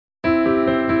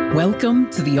Welcome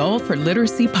to the All for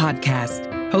Literacy podcast,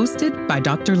 hosted by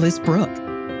Dr. Liz Brooke,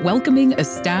 welcoming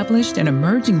established and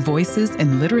emerging voices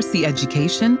in literacy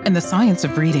education and the science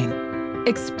of reading.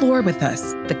 Explore with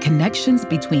us the connections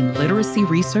between literacy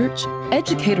research,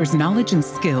 educators' knowledge and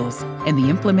skills, and the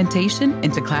implementation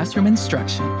into classroom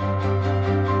instruction.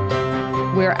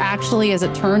 We're actually, as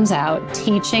it turns out,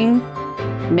 teaching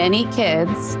many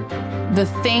kids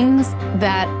the things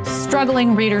that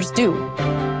struggling readers do.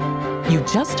 You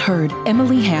just heard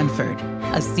Emily Hanford,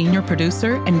 a senior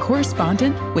producer and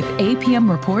correspondent with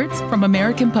APM Reports from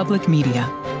American Public Media.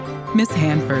 Ms.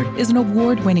 Hanford is an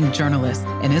award-winning journalist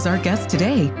and is our guest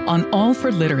today on All for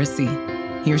Literacy.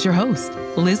 Here's your host,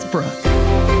 Liz Brooke.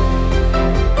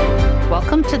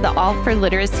 Welcome to the All for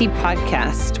Literacy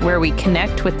podcast, where we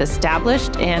connect with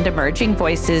established and emerging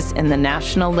voices in the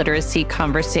national literacy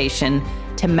conversation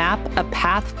to map a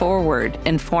path forward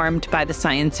informed by the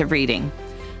science of reading.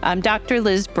 I'm Dr.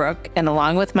 Liz Brooke, and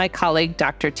along with my colleague,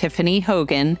 Dr. Tiffany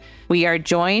Hogan, we are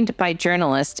joined by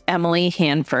journalist Emily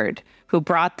Hanford, who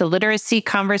brought the literacy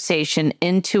conversation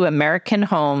into American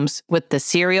homes with the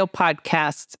serial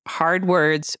podcasts Hard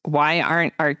Words, Why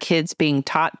Aren't Our Kids Being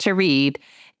Taught to Read,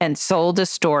 and Sold a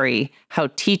Story, How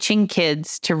Teaching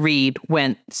Kids to Read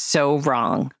Went So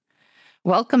Wrong.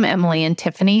 Welcome, Emily and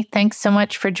Tiffany. Thanks so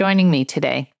much for joining me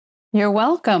today. You're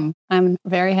welcome. I'm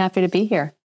very happy to be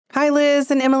here. Hi,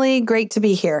 Liz and Emily. Great to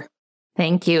be here.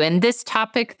 Thank you. And this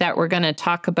topic that we're going to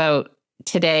talk about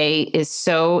today is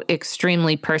so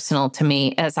extremely personal to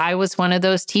me, as I was one of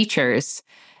those teachers,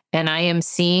 and I am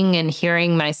seeing and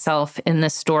hearing myself in the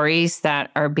stories that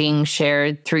are being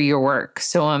shared through your work.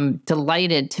 So I'm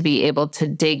delighted to be able to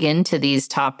dig into these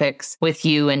topics with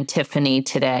you and Tiffany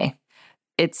today.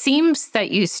 It seems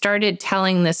that you started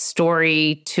telling this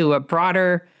story to a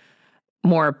broader,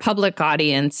 more public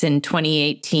audience in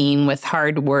 2018 with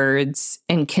Hard Words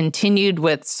and continued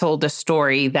with Sold a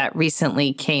Story that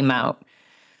recently came out.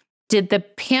 Did the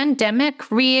pandemic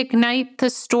reignite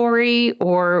the story,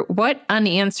 or what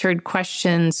unanswered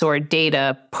questions or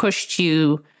data pushed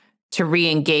you to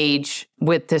re-engage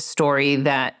with this story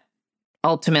that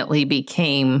ultimately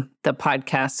became the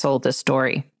podcast Sold a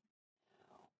Story?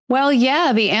 Well,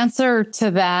 yeah, the answer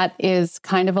to that is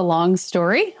kind of a long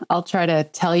story. I'll try to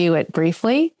tell you it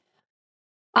briefly.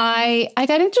 I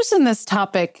got interested in this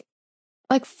topic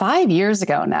like 5 years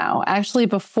ago now, actually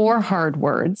before Hard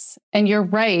Words. And you're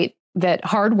right that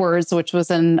Hard Words, which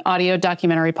was an audio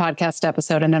documentary podcast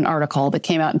episode and an article that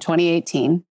came out in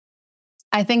 2018,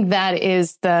 I think that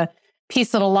is the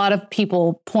piece that a lot of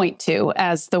people point to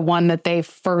as the one that they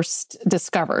first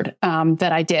discovered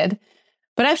that I did.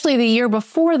 But actually, the year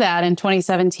before that, in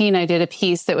 2017, I did a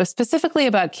piece that was specifically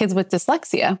about kids with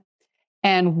dyslexia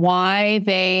and why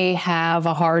they have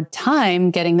a hard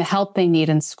time getting the help they need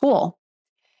in school.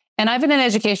 And I've been an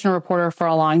education reporter for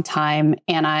a long time,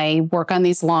 and I work on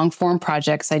these long-form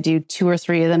projects. I do 2 or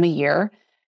 3 of them a year.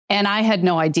 And I had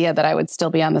no idea that I would still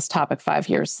be on this topic 5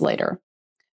 years later.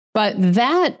 But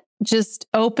that just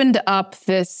opened up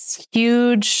this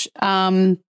huge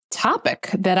topic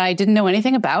that I didn't know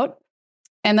anything about,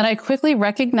 and that I quickly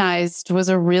recognized was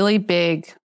a really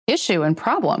big issue and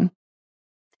problem.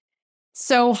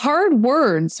 So Hard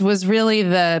Words was really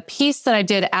the piece that I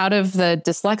did out of the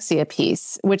dyslexia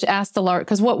piece, which asked the large,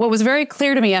 because what was very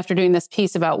clear to me after doing this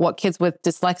piece about what kids with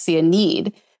dyslexia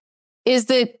need is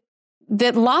that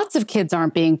lots of kids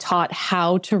aren't being taught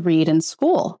how to read in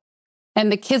school.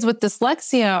 And the kids with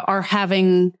dyslexia are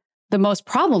having the most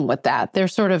problem with that. They're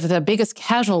sort of the biggest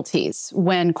casualties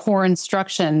when core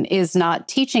instruction is not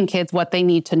teaching kids what they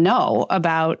need to know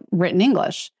about written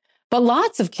English. But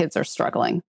lots of kids are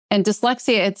struggling. And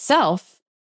dyslexia itself,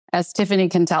 as Tiffany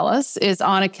can tell us, is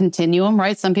on a continuum,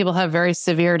 right? Some people have very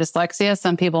severe dyslexia,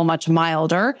 some people much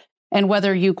milder. And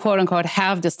whether you quote unquote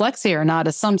have dyslexia or not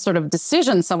is some sort of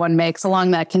decision someone makes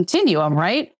along that continuum,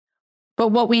 right?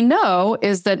 But what we know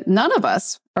is that none of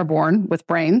us are born with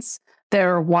brains.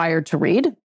 They're wired to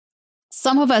read.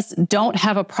 Some of us don't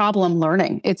have a problem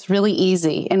learning. It's really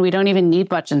easy, and we don't even need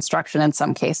much instruction in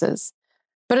some cases.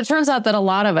 But it turns out that a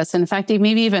lot of us, in fact,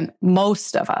 maybe even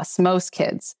most of us, most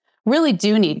kids, really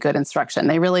do need good instruction.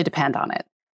 They really depend on it.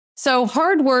 So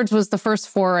Hard Words was the first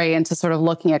foray into sort of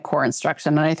looking at core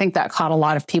instruction, and I think that caught a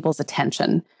lot of people's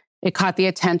attention. It caught the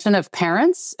attention of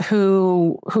parents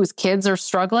whose kids are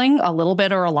struggling a little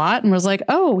bit or a lot, and was like,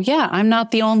 oh, yeah, I'm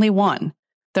not the only one.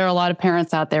 There are a lot of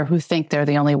parents out there who think they're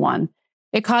the only one.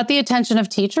 It caught the attention of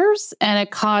teachers, and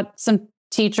it caught some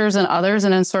teachers and others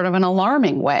in sort of an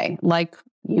alarming way, like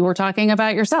you were talking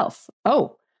about yourself.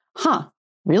 Oh,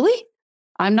 really?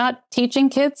 I'm not teaching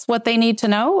kids what they need to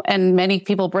know? And many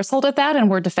people bristled at that and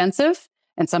were defensive.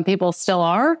 And some people still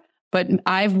are. But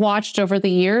I've watched over the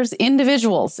years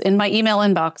individuals in my email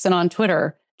inbox and on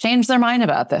Twitter change their mind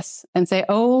about this and say,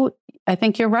 oh, I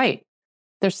think you're right.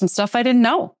 There's some stuff I didn't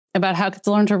know about how kids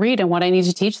learn to read and what I need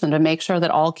to teach them to make sure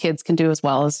that all kids can do as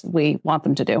well as we want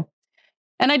them to do.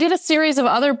 And I did a series of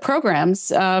other programs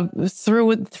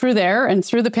through there and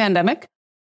through the pandemic.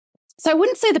 So I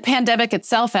wouldn't say the pandemic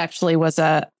itself actually was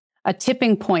a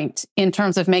tipping point in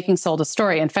terms of making Sold a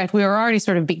Story. In fact, we were already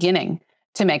sort of beginning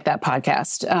to make that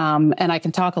podcast. And I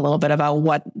can talk a little bit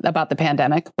about the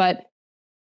pandemic, but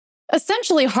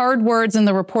essentially hard words in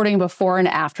the reporting before and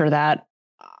after that,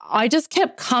 I just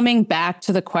kept coming back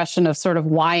to the question of sort of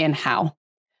why and how.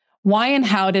 Why and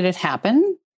how did it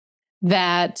happen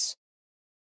that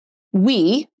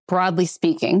we, broadly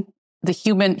speaking, the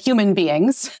human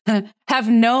beings, have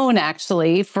known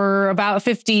actually for about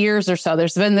 50 years or so.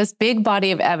 There's been this big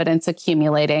body of evidence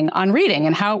accumulating on reading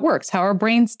and how it works, how our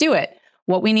brains do it,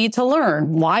 what we need to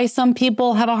learn, why some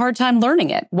people have a hard time learning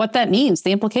it, what that means,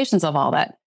 the implications of all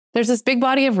that. There's this big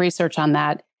body of research on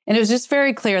that. And it was just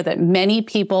very clear that many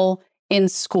people in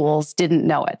schools didn't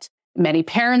know it. Many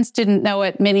parents didn't know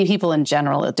it. Many people in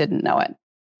general didn't know it.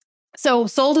 So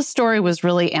Sold a Story was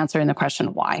really answering the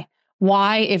question, why?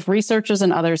 Why, if researchers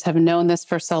and others have known this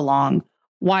for so long,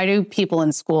 why do people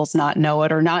in schools not know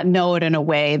it or not know it in a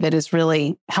way that is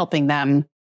really helping them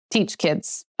teach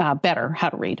kids better how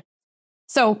to read?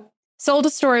 So Sold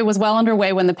a Story was well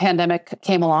underway when the pandemic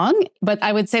came along, but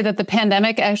I would say that the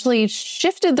pandemic actually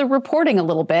shifted the reporting a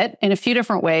little bit in a few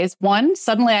different ways. One,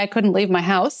 suddenly I couldn't leave my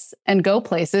house and go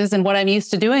places. And what I'm used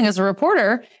to doing as a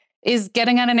reporter is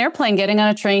getting on an airplane, getting on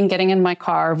a train, getting in my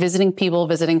car, visiting people,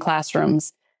 visiting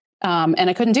classrooms. And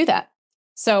I couldn't do that.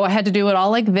 So I had to do it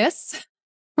all like this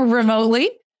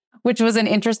remotely, which was an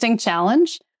interesting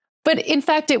challenge. But in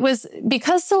fact, it was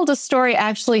because Sold a Story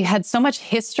actually had so much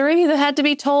history that had to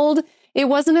be told, it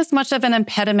wasn't as much of an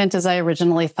impediment as I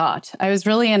originally thought. I was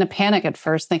really in a panic at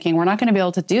first, thinking we're not going to be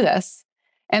able to do this.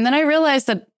 And then I realized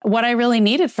that what I really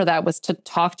needed for that was to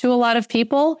talk to a lot of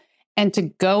people and to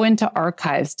go into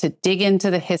archives, to dig into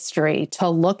the history, to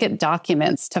look at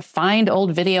documents, to find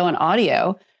old video and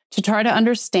audio, to try to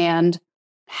understand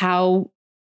how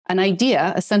an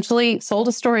idea, essentially Sold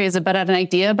a Story is about an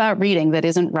idea about reading that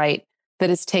isn't right, that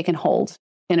has taken hold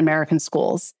in American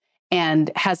schools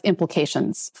and has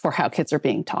implications for how kids are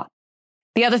being taught.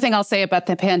 The other thing I'll say about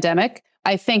the pandemic,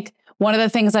 I think one of the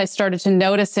things I started to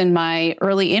notice in my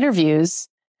early interviews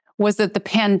was that the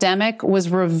pandemic was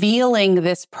revealing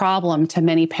this problem to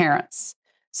many parents.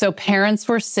 So parents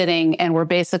were sitting and were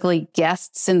basically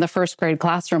guests in the first grade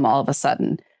classroom all of a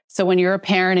sudden. So when you're a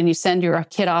parent and you send your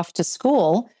kid off to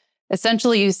school,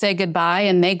 essentially you say goodbye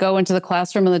and they go into the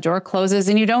classroom and the door closes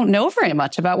and you don't know very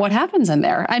much about what happens in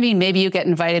there. I mean, maybe you get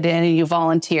invited in and you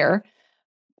volunteer.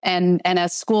 And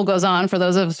as school goes on, for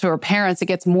those of us who are parents, it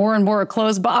gets more and more a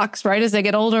closed box, right? As they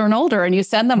get older and older, and you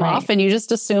send them off and you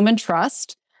just assume and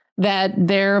trust that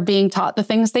they're being taught the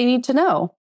things they need to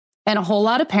know. And a whole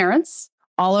lot of parents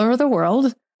all over the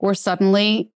world were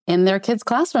suddenly in their kids'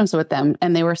 classrooms with them,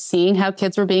 and they were seeing how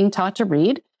kids were being taught to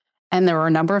read. And there were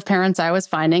a number of parents I was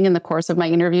finding in the course of my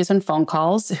interviews and phone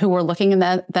calls who were looking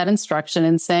at that instruction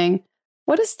and saying,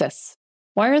 what is this?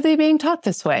 Why are they being taught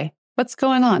this way? What's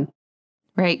going on?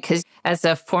 Right, because as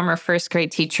a former first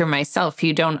grade teacher myself,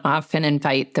 you don't often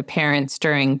invite the parents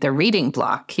during the reading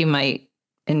block. You might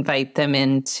invite them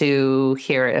in to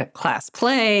hear a class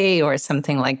play or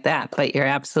something like that. But you're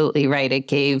absolutely right. It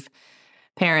gave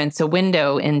parents a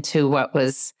window into what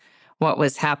was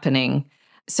happening.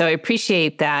 So I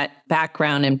appreciate that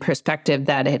background and perspective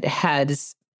that it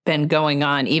has been going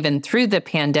on even through the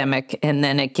pandemic, and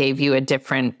then it gave you a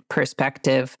different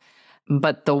perspective.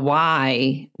 But the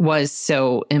why was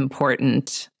so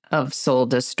important of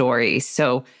Sold a Story.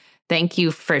 So thank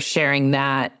you for sharing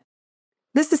that.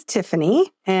 This is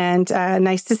Tiffany, and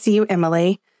nice to see you,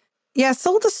 Emily. Yeah,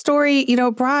 Sold a Story,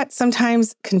 brought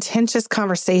sometimes contentious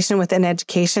conversation within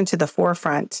education to the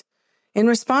forefront. In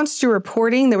response to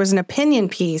reporting, there was an opinion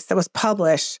piece that was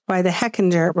published by the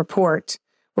Hechinger Report,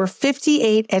 where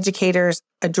 58 educators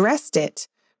addressed it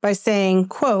by saying,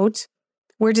 quote,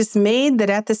 "We're dismayed that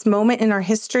at this moment in our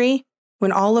history,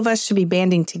 when all of us should be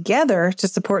banding together to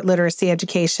support literacy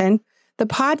education, the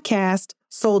podcast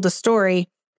Sold a Story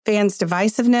fans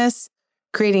divisiveness,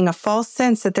 creating a false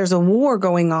sense that there's a war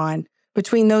going on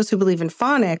between those who believe in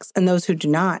phonics and those who do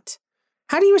not."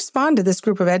 How do you respond to this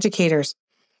group of educators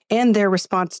and their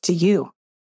response to you?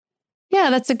 Yeah,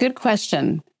 that's a good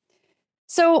question.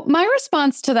 So my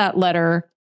response to that letter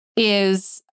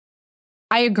is,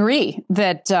 I agree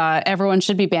that everyone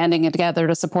should be banding together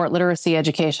to support literacy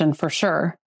education for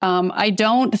sure. I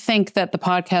don't think that the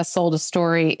podcast Sold a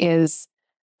Story is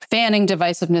fanning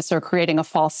divisiveness or creating a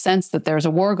false sense that there's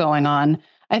a war going on.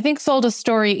 I think Sold a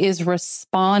Story is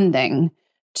responding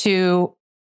to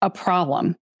a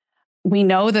problem. We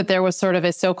know that there was sort of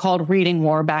a so-called reading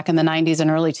war back in the 90s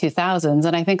and early 2000s.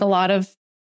 And I think a lot of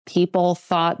people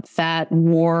thought that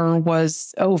war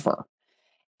was over.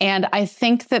 And I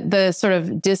think that the sort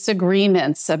of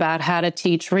disagreements about how to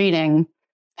teach reading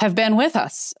have been with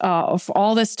us for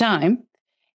all this time,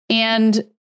 and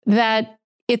that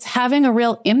it's having a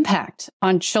real impact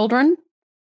on children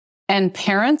and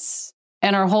parents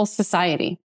and our whole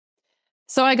society.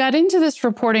 So I got into this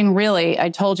reporting really, I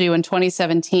told you, in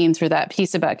 2017 through that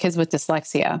piece about kids with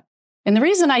dyslexia. And the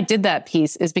reason I did that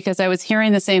piece is because I was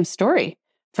hearing the same story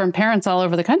from parents all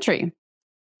over the country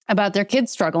about their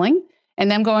kids struggling and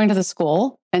them going to the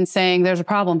school and saying, there's a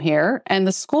problem here. And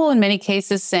the school, in many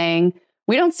cases, saying,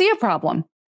 we don't see a problem.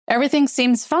 Everything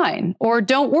seems fine. Or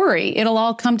don't worry, it'll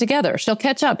all come together. She'll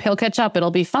catch up. He'll catch up.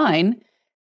 It'll be fine.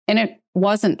 And it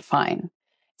wasn't fine.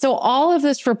 So all of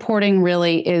this reporting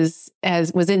really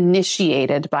was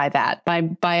initiated by that,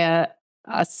 by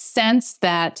a sense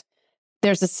that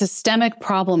there's a systemic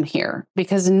problem here,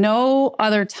 because no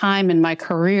other time in my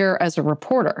career as a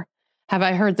reporter have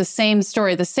I heard the same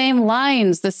story, the same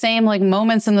lines, the same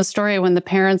moments in the story when the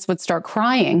parents would start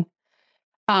crying.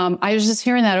 I was just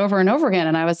hearing that over and over again.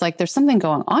 And I was like, there's something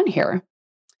going on here.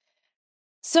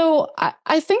 So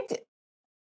I think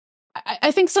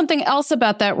something else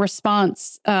about that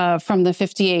response from the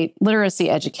 58 literacy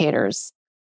educators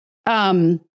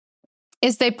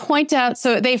is they point out,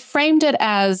 so they framed it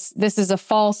as this is a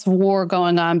false war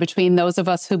going on between those of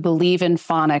us who believe in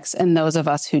phonics and those of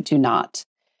us who do not.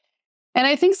 And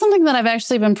I think something that I've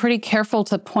actually been pretty careful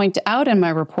to point out in my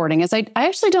reporting is I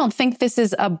actually don't think this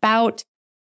is about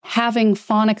having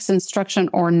phonics instruction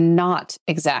or not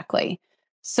exactly.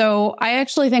 So I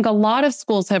actually think a lot of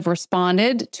schools have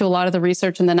responded to a lot of the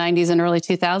research in the 90s and early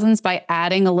 2000s by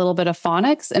adding a little bit of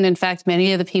phonics. And in fact,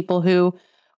 many of the people who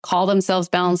call themselves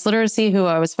balanced literacy, who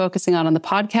I was focusing on the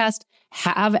podcast,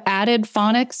 have added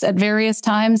phonics at various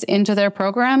times into their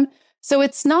program. So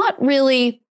it's not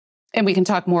really, and we can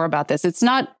talk more about this, it's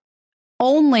not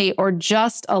only or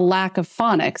just a lack of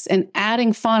phonics, and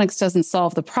adding phonics doesn't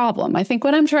solve the problem. I think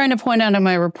what I'm trying to point out in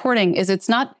my reporting is it's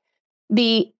not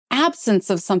the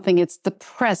absence of something, it's the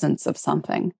presence of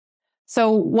something. So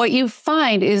what you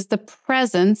find is the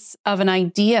presence of an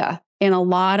idea in a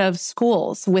lot of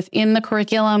schools within the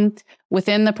curriculum,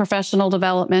 within the professional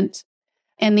development.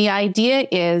 And the idea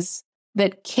is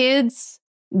that kids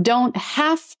don't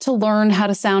have to learn how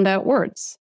to sound out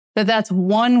words. That's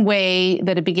one way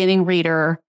that a beginning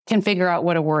reader can figure out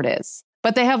what a word is.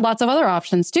 But they have lots of other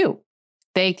options too.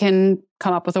 They can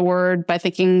come up with a word by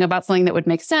thinking about something that would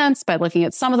make sense, by looking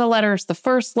at some of the letters, the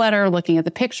first letter, looking at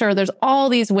the picture. There's all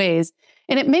these ways.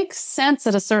 And it makes sense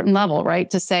at a certain level, right?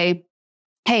 To say,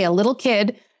 hey, a little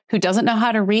kid who doesn't know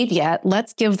how to read yet,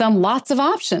 let's give them lots of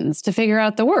options to figure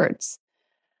out the words.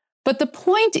 But the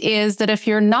point is that if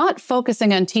you're not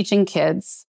focusing on teaching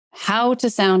kids how to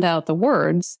sound out the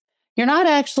words, you're not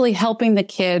actually helping the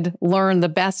kid learn the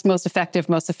best, most effective,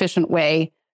 most efficient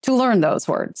way to learn those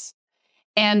words.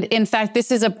 And in fact, this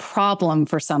is a problem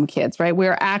for some kids, right?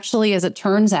 We're actually, as it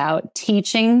turns out,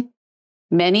 teaching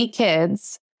many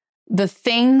kids the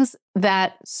things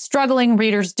that struggling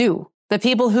readers do. The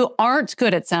people who aren't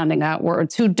good at sounding out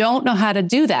words, who don't know how to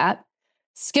do that,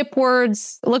 skip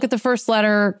words, look at the first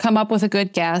letter, come up with a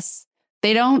good guess.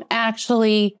 They don't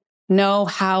actually know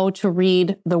how to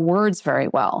read the words very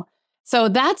well. So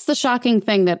that's the shocking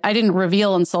thing that I didn't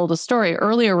reveal in Sold a Story.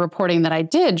 Earlier reporting that I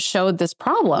did showed this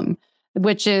problem,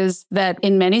 which is that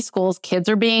in many schools, kids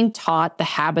are being taught the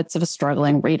habits of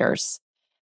struggling readers.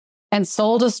 And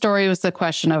Sold a Story was the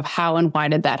question of how and why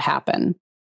did that happen?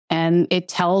 And it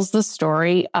tells the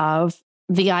story of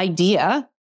the idea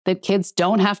that kids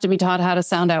don't have to be taught how to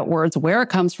sound out words, where it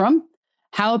comes from,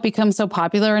 how it becomes so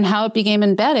popular, and how it became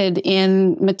embedded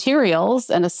in materials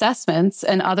and assessments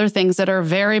and other things that are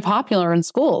very popular in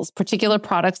schools, particular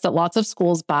products that lots of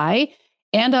schools buy.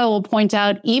 And I will point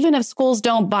out, even if schools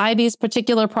don't buy these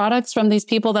particular products from these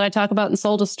people that I talk about in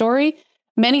Sold a Story,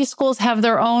 many schools have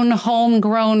their own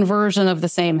homegrown version of the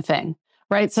same thing,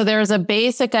 right? So there's a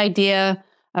basic idea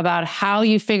about how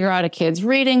you figure out a kid's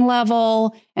reading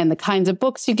level and the kinds of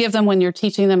books you give them when you're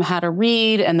teaching them how to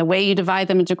read and the way you divide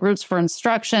them into groups for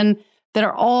instruction that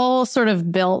are all sort of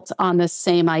built on this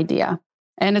same idea.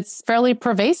 And it's fairly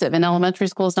pervasive in elementary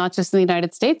schools, not just in the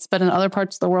United States, but in other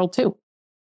parts of the world too.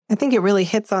 I think it really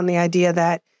hits on the idea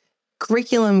that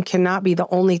curriculum cannot be the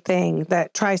only thing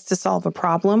that tries to solve a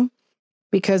problem.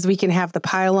 because we can have the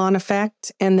pile-on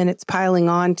effect, and then it's piling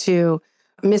on to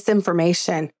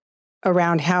misinformation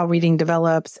around how reading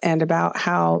develops and about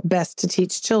how best to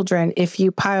teach children. If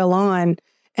you pile on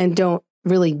and don't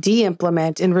really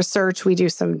de-implement, in research, we do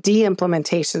some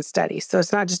de-implementation studies. So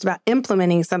it's not just about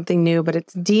implementing something new, but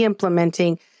it's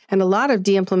de-implementing. And a lot of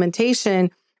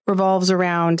de-implementation revolves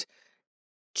around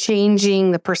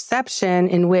changing the perception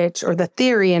in which, or the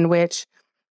theory in which,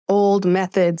 old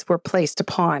methods were placed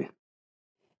upon.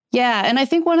 Yeah. And I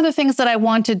think one of the things that I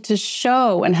wanted to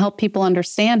show and help people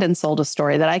understand in Sold a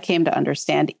Story, that I came to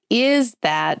understand, is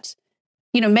that,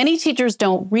 many teachers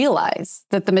don't realize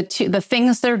that the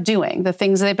things they're doing, the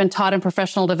things they've been taught in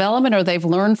professional development or they've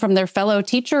learned from their fellow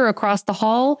teacher across the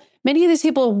hall, many of these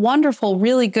people are wonderful,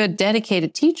 really good,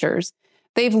 dedicated teachers.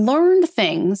 They've learned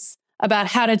things about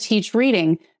how to teach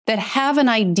reading that have an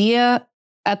idea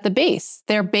at the base.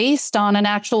 They're based on an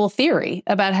actual theory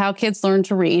about how kids learn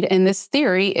to read, and this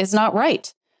theory is not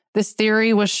right. This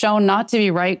theory was shown not to be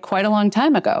right quite a long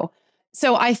time ago.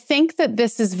 So I think that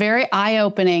this is very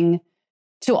eye-opening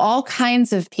to all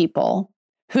kinds of people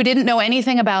who didn't know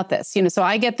anything about this. So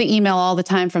I get the email all the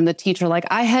time from the teacher, like,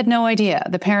 I had no idea.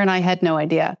 The parent, I had no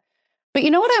idea. But you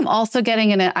know what I'm also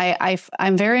getting, and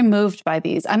I'm very moved by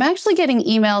these. I'm actually getting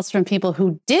emails from people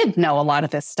who did know a lot of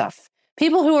this stuff.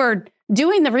 People who are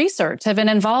doing the research, have been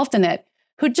involved in it,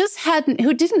 who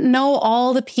didn't know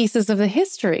all the pieces of the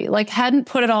history, like hadn't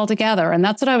put it all together. And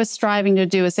that's what I was striving to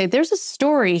do, is say, there's a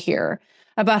story here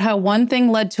about how one thing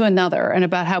led to another, and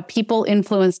about how people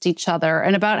influenced each other,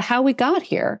 and about how we got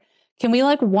here. Can we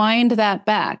wind that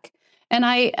back? And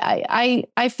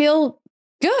I feel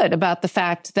good about the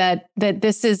fact that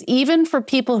this is, even for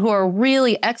people who are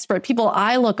really expert, people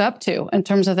I look up to in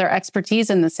terms of their expertise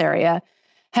in this area,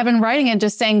 have been writing and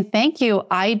just saying, thank you.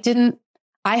 I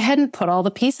hadn't put all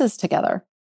the pieces together.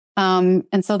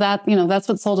 And so that's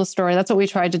what Sold a Story. That's what we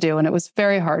tried to do. And it was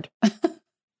very hard.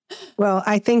 Well,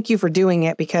 I thank you for doing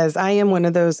it, because I am one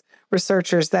of those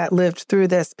researchers that lived through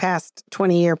this past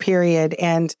 20-year period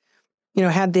and,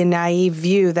 had the naive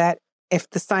view that if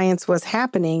the science was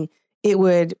happening, it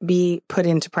would be put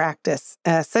into practice.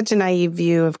 Such a naive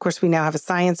view. Of course, we now have a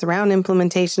science around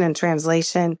implementation and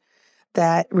translation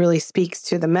that really speaks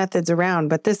to the methods around.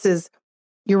 But this is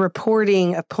your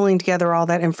reporting of pulling together all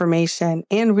that information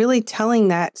and really telling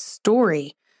that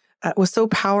story was so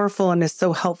powerful and is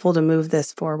so helpful to move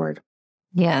this forward.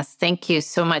 Yes, thank you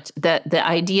so much. The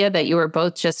idea that you were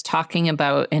both just talking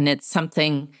about, and it's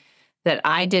something that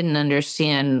I didn't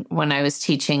understand when I was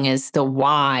teaching, is the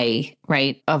why,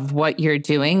 right, of what you're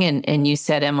doing. And you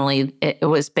said, Emily, it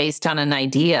was based on an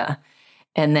idea.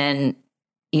 And then,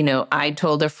 I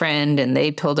told a friend and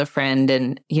they told a friend,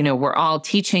 and, we're all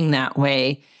teaching that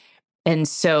way. And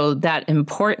so that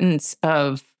importance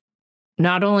of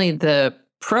not only the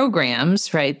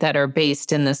programs, right, that are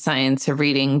based in the science of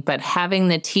reading, but having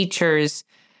the teachers,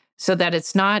 so that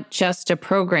it's not just a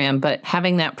program, but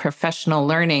having that professional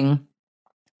learning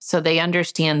so they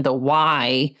understand the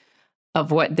why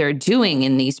of what they're doing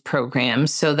in these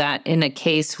programs, so that in a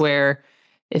case where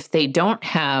if they don't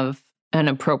have an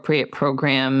appropriate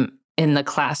program in the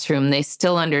classroom, they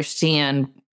still understand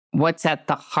what's at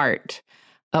the heart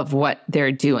of what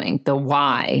they're doing. The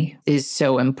why is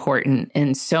so important.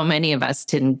 And so many of us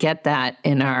didn't get that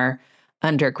in our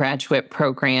undergraduate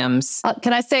programs.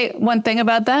 Can I say one thing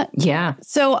about that? Yeah.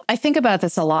 So I think about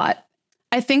this a lot.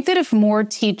 I think that if more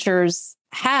teachers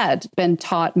had been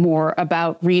taught more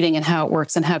about reading and how it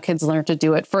works and how kids learn to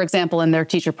do it, for example, in their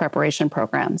teacher preparation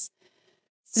programs.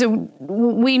 So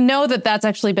we know that that's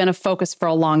actually been a focus for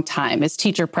a long time, is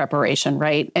teacher preparation,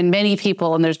 right? And many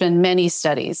people, and there's been many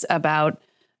studies about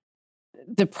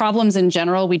the problems in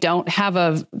general.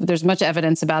 There's much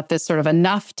evidence about this sort of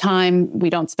enough time. We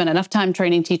don't spend enough time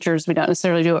training teachers. We don't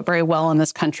necessarily do it very well in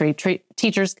this country.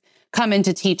 Teachers come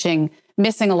into teaching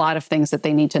missing a lot of things that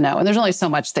they need to know. And there's only so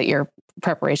much that your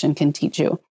preparation can teach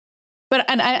you.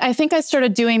 And I think I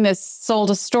started doing this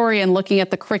Sold a Story and looking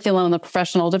at the curriculum and the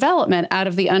professional development out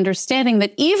of the understanding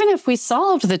that even if we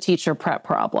solved the teacher prep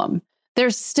problem,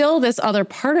 there's still this other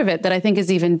part of it that I think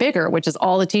is even bigger, which is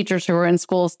all the teachers who are in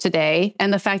schools today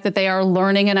and the fact that they are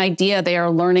learning an idea, they are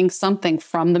learning something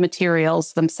from the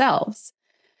materials themselves.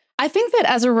 I think that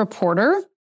as a reporter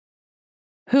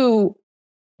who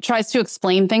tries to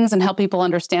explain things and help people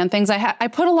understand things, I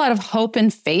put a lot of hope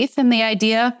and faith in the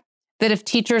idea that if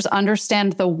teachers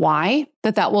understand the why,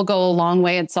 that will go a long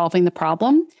way in solving the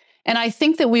problem. And I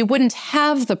think that we wouldn't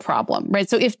have the problem, right?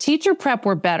 So if teacher prep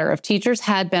were better, if teachers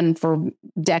had been for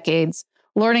decades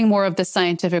learning more of the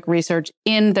scientific research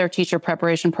in their teacher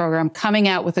preparation program, coming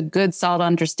out with a good, solid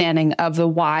understanding of the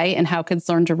why and how kids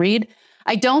learn to read,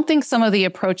 I don't think some of the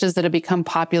approaches that have become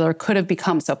popular could have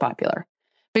become so popular,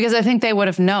 because I think they would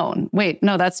have known, wait,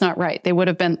 no, that's not right. They would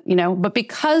have been, but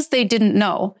because they didn't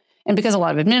know, and because a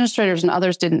lot of administrators and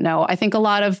others didn't know, I think a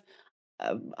lot of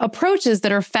approaches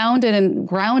that are founded and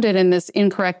grounded in this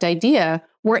incorrect idea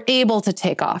were able to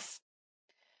take off.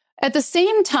 At the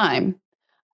same time,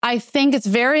 I think it's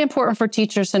very important for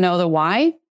teachers to know the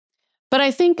why, but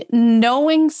I think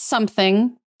knowing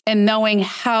something and knowing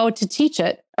how to teach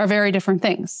it are very different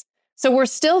things. So we're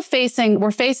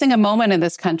facing a moment in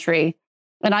this country,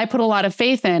 and I put a lot of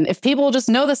faith in, if people just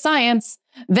know the science,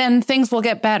 then things will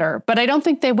get better. But I don't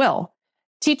think they will.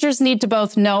 Teachers need to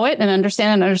both know it and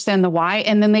understand the why.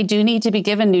 And then they do need to be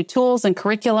given new tools and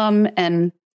curriculum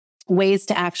and ways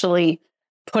to actually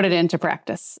put it into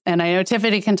practice. And I know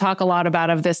Tiffany can talk a lot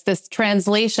about this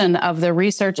translation of the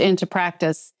research into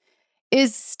practice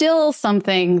is still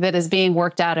something that is being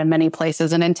worked out in many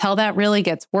places. And until that really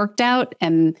gets worked out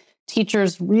and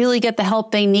teachers really get the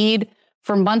help they need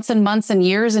for months and months and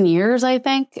years, I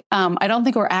think, I don't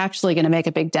think we're actually going to make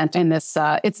a big dent in this.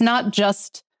 It's not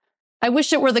just, I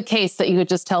wish it were the case that you could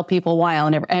just tell people why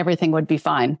and everything would be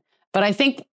fine. But I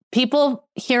think people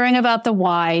hearing about the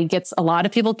why gets a lot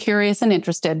of people curious and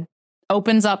interested,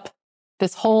 opens up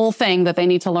this whole thing that they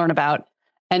need to learn about.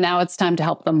 And now it's time to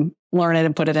help them learn it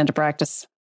and put it into practice.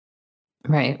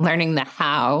 Right. Learning the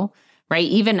how, right?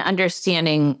 Even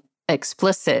understanding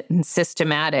explicit and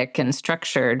systematic and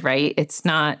structured, right? It's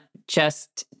not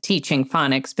just teaching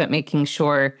phonics, but making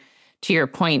sure, to your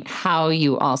point, how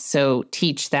you also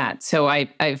teach that. So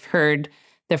I've heard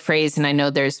the phrase, and I know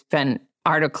there's been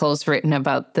articles written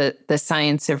about the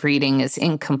science of reading is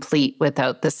incomplete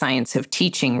without the science of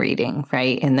teaching reading,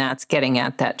 right? And that's getting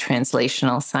at that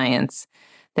translational science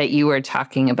that you were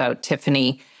talking about,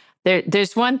 Tiffany.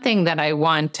 There's one thing that I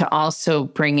want to also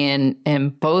bring in,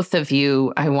 and both of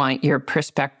you, I want your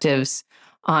perspectives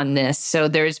on this. So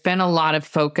there's been a lot of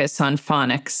focus on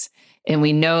phonics, and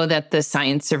we know that the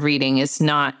science of reading is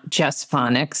not just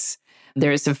phonics.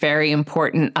 There's a very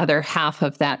important other half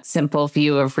of that simple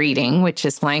view of reading, which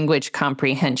is language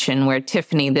comprehension, where,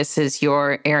 Tiffany, this is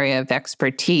your area of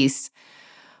expertise.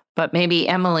 But maybe,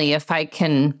 Emily, if I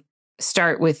can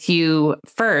start with you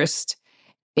first,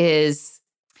 is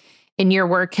in your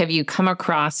work, have you come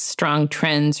across strong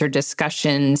trends or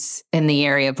discussions in the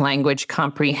area of language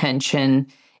comprehension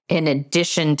in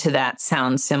addition to that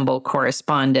sound symbol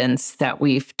correspondence that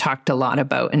we've talked a lot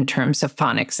about in terms of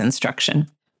phonics instruction?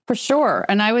 For sure.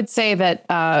 And I would say that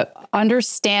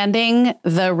understanding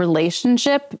the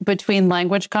relationship between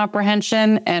language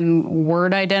comprehension and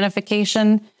word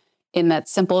identification in that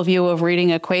simple view of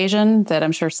reading equation that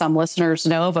I'm sure some listeners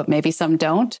know, but maybe some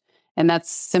don't. And that's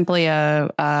simply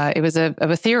it was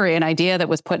a theory, an idea that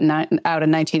was put out in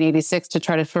 1986 to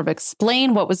try to sort of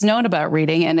explain what was known about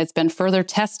reading. And it's been further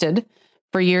tested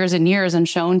for years and years and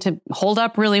shown to hold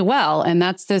up really well. And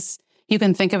that's this, you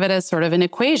can think of it as sort of an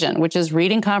equation, which is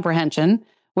reading comprehension,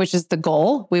 which is the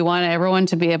goal. We want everyone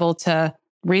to be able to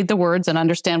read the words and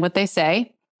understand what they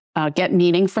say, get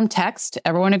meaning from text.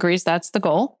 Everyone agrees that's the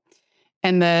goal.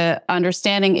 And the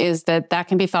understanding is that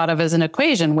can be thought of as an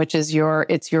equation, which is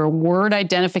it's your word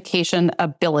identification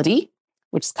ability,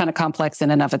 which is kind of complex in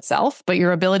and of itself, but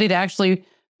your ability to actually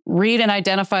read and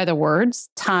identify the words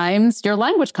times your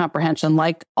language comprehension,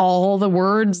 like all the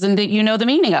words and that you know the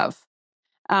meaning of.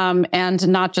 And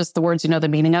not just the words you know the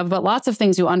meaning of, but lots of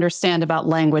things you understand about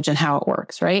language and how it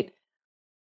works, right?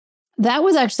 That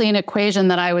was actually an equation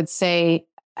that I would say,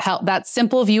 how that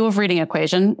simple view of reading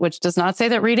equation, which does not say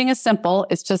that reading is simple,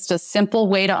 it's just a simple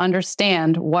way to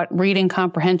understand what reading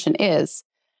comprehension is.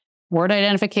 Word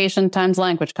identification times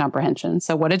language comprehension.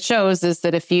 So what it shows is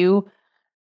that if you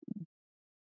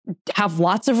have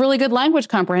lots of really good language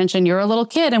comprehension, you're a little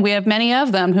kid, and we have many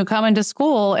of them who come into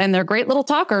school and they're great little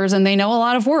talkers and they know a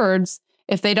lot of words.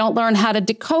 If they don't learn how to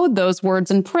decode those words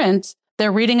in print,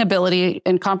 their reading ability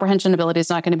and comprehension ability is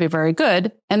not going to be very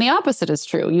good. And the opposite is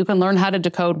true. You can learn how to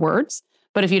decode words,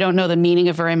 but if you don't know the meaning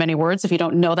of very many words, if you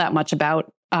don't know that much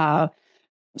about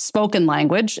spoken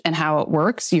language and how it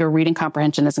works, your reading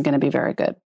comprehension isn't going to be very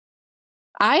good.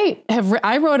 I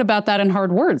wrote about that in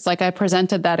Hard Words. Like, I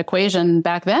presented that equation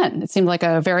back then. It seemed like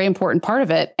a very important part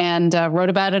of it, and wrote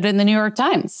about it in the New York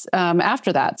Times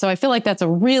after that. So I feel like that's a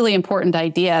really important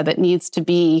idea that needs to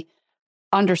be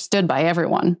understood by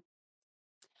everyone.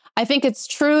 I think it's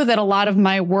true that a lot of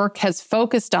my work has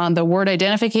focused on the word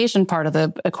identification part of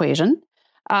the equation,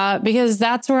 because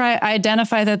that's where I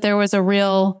identify that there was a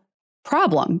real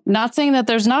problem. Not saying that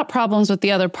there's not problems with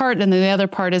the other part and the other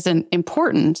part isn't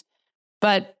important,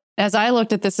 but as I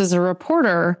looked at this as a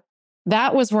reporter,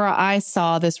 that was where I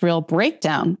saw this real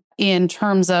breakdown in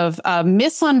terms of a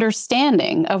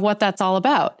misunderstanding of what that's all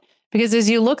about. Because as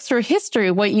you look through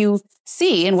history, what you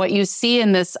see and what you see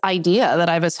in this idea that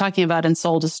I was talking about in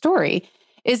Sold a Story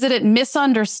is that it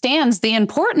misunderstands the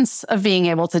importance of being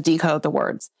able to decode the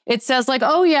words. It says like,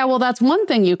 oh yeah, well, that's one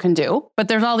thing you can do, but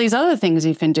there's all these other things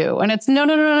you can do. And it's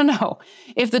no.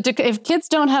 If kids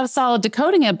don't have solid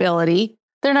decoding ability,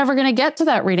 they're never going to get to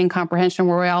that reading comprehension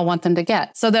where we all want them to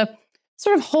get. So the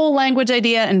sort of whole language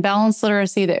idea and balanced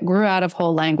literacy that grew out of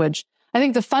whole language, I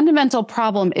think the fundamental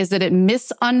problem is that it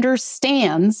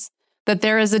misunderstands that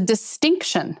there is a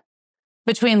distinction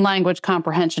between language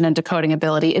comprehension and decoding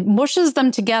ability. It mushes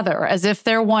them together as if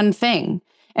they're one thing.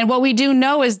 And what we do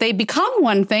know is they become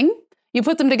one thing. You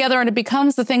put them together and it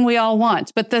becomes the thing we all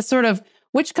want. But the sort of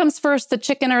which comes first, the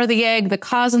chicken or the egg, the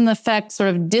cause and the effect, sort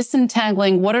of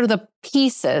disentangling what are the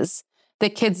pieces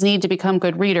that kids need to become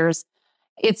good readers.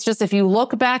 It's just if you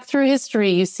look back through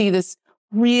history, you see this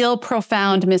real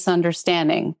profound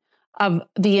misunderstanding of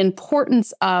the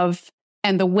importance of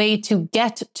and the way to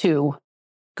get to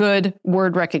good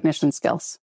word recognition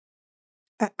skills.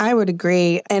 I would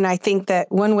agree. And I think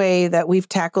that one way that we've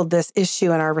tackled this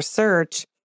issue in our research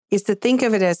is to think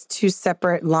of it as two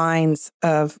separate lines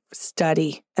of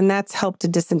study. And that's helped to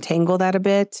disentangle that a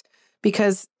bit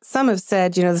because some have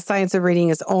said, the science of reading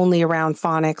is only around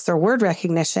phonics or word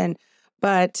recognition.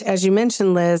 But as you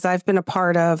mentioned, Liz, I've been a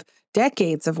part of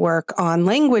decades of work on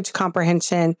language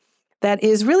comprehension that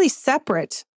is really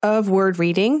separate of word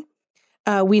reading.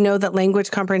 We know that language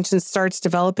comprehension starts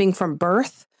developing from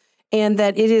birth and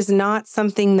that it is not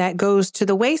something that goes to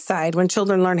the wayside when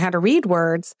children learn how to read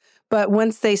words. But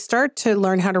once they start to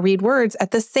learn how to read words,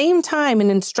 at the same time, an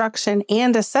instruction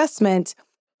and assessment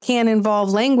can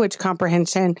involve language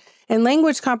comprehension. And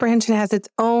language comprehension has its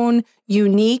own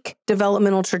unique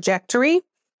developmental trajectory.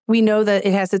 We know that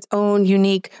it has its own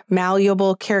unique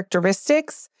malleable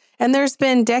characteristics. And there's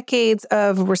been decades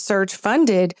of research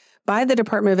funded by the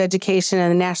Department of Education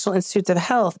and the National Institutes of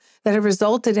Health that have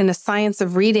resulted in a science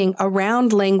of reading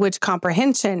around language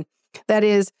comprehension that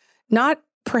is not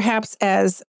perhaps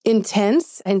as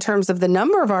intense in terms of the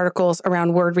number of articles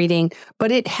around word reading,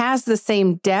 but it has the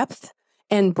same depth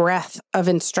and breadth of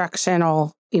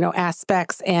instructional,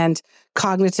 aspects and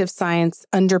cognitive science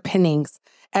underpinnings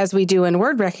as we do in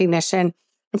word recognition.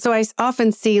 And so I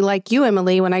often see, like you,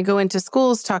 Emily, when I go into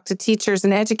schools, talk to teachers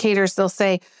and educators, they'll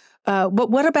say, but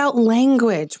what about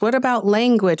language? What about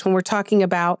language when we're talking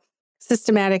about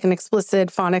systematic and explicit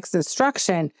phonics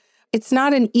instruction? It's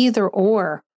not an either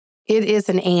or. It is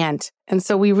an and. And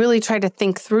so we really try to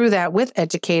think through that with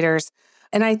educators.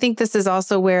 And I think this is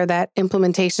also where that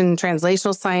implementation and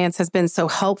translational science has been so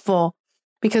helpful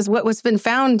because what was been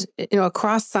found,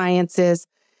 across science is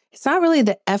it's not really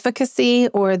the efficacy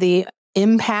or the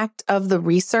impact of the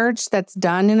research that's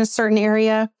done in a certain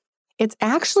area. It's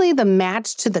actually the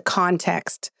match to the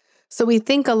context. So we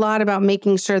think a lot about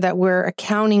making sure that we're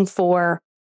accounting for,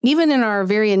 even in our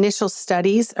very initial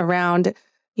studies around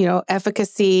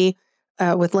efficacy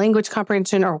with language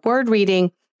comprehension or word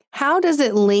reading, how does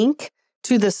it link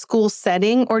to the school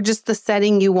setting or just the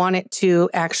setting you want it to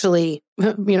actually,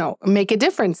 make a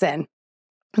difference in?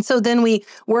 And so then we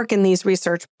work in these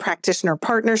research practitioner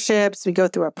partnerships. We go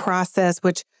through a process,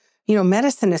 which,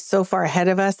 medicine is so far ahead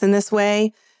of us in this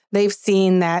way. They've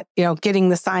seen that, getting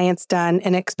the science done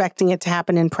and expecting it to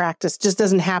happen in practice just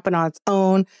doesn't happen on its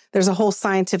own. There's a whole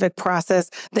scientific process,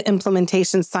 the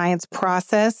implementation science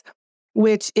process,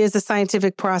 which is a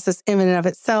scientific process in and of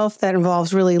itself that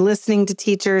involves really listening to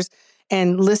teachers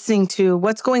and listening to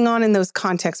what's going on in those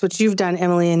contexts, which you've done,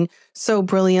 Emily, and so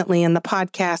brilliantly in the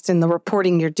podcast and the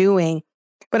reporting you're doing.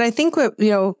 But I think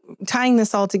tying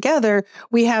this all together,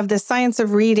 we have the science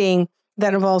of reading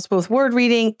that involves both word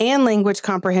reading and language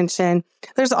comprehension.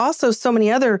 There's also so many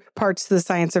other parts to the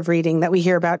science of reading that we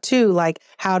hear about too, like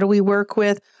how do we work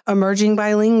with emerging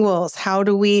bilinguals? How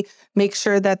do we make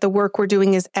sure that the work we're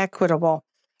doing is equitable?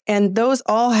 And those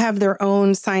all have their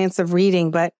own science of reading,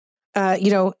 but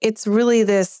it's really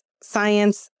this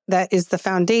science that is the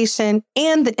foundation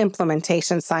and the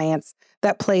implementation science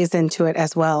that plays into it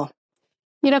as well.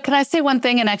 Can I say one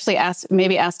thing and actually ask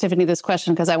Tiffany this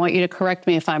question, because I want you to correct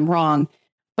me if I'm wrong.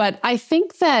 But I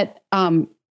think that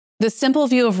the simple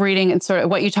view of reading and sort of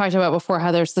what you talked about before,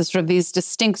 how there's this sort of these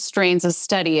distinct strains of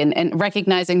study and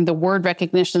recognizing the word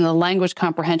recognition, the language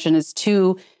comprehension is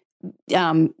two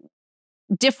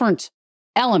different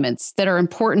elements that are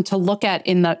important to look at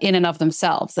in and of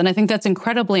themselves. And I think that's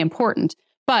incredibly important.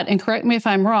 But, and correct me if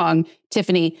I'm wrong,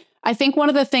 Tiffany, I think one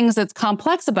of the things that's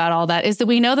complex about all that is that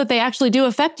we know that they actually do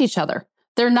affect each other.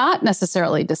 They're not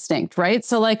necessarily distinct, right?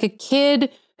 So like a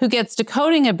kid who gets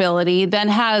decoding ability then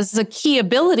has the key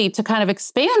ability to kind of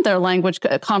expand their language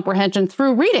comprehension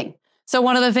through reading. So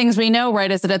one of the things we know,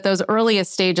 right, is that at those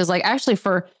earliest stages, like actually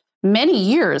for many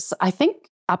years, I think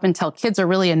up until kids are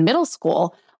really in middle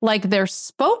school, like their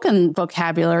spoken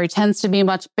vocabulary tends to be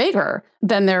much bigger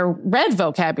than their read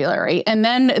vocabulary. And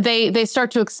then they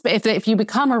start to expand. If you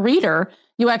become a reader,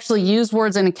 you actually use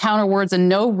words and encounter words and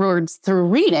know words through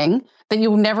reading that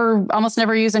you almost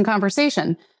never use in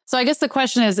conversation. So I guess the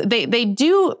question is, they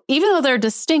do, even though they're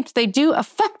distinct, they do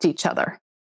affect each other.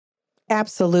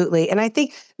 Absolutely. And I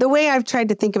think the way I've tried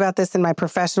to think about this in my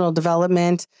professional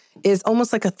development is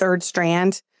almost like a third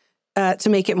strand to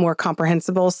make it more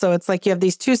comprehensible. So it's like you have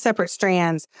these two separate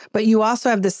strands, but you also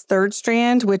have this third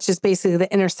strand, which is basically the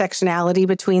intersectionality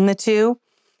between the two.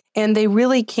 And they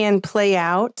really can play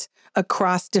out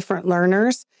across different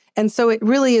learners. And so it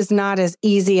really is not as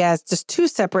easy as just two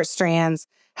separate strands.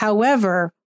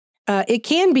 However, it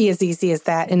can be as easy as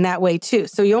that in that way too.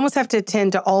 So you almost have to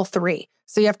attend to all three.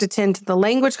 So you have to attend to the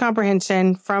language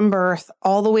comprehension from birth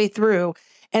all the way through.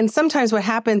 And sometimes what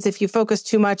happens if you focus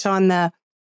too much on the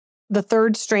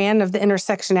third strand of the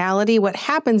intersectionality, what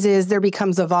happens is there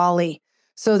becomes a volley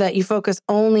so that you focus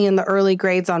only in the early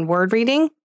grades on word reading.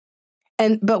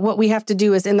 But what we have to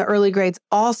do is in the early grades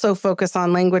also focus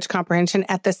on language comprehension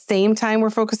at the same time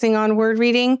we're focusing on word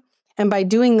reading. And by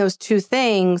doing those two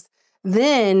things,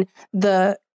 then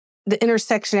the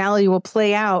intersectionality will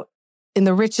play out in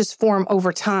the richest form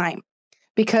over time.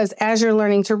 Because as you're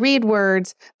learning to read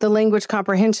words, the language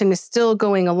comprehension is still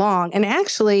going along. And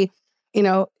actually,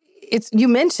 you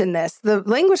mentioned this, the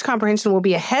language comprehension will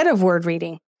be ahead of word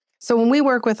reading. So when we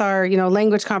work with our,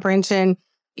 language comprehension,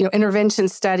 intervention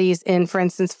studies in, for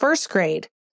instance, first grade,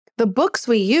 the books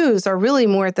we use are really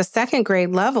more at the second grade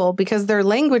level because their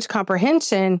language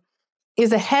comprehension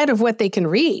is ahead of what they can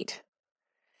read.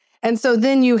 And so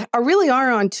then you really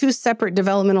are on two separate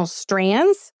developmental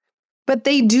strands, but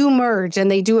they do merge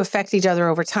and they do affect each other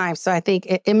over time. So I think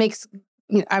it makes,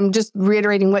 I'm just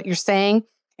reiterating what you're saying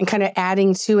and kind of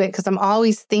adding to it because I'm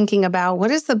always thinking about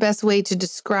what is the best way to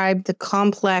describe the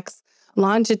complex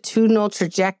longitudinal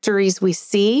trajectories we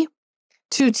see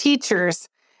to teachers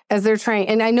as they're trying.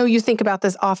 And I know you think about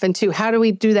this often too. How do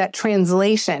we do that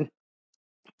translation?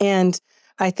 And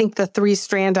I think the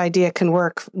three-strand idea can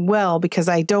work well because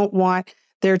I don't want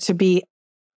there to be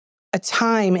a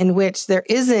time in which there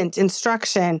isn't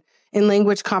instruction in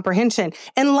language comprehension.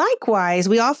 And likewise,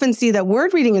 we often see that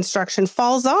word reading instruction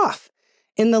falls off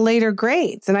in the later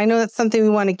grades. And I know that's something we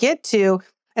want to get to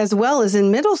as well as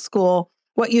in middle school.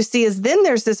 What you see is then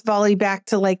there's this volley back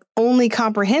to like only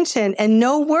comprehension and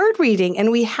no word reading.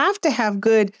 And we have to have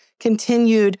good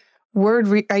continued word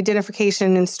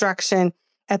identification instruction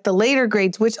at the later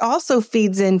grades, which also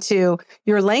feeds into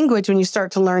your language when you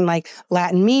start to learn like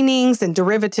Latin meanings and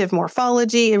derivative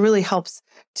morphology. It really helps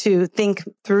to think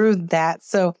through that.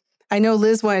 So I know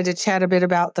Liz wanted to chat a bit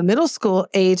about the middle school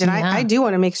age, and I do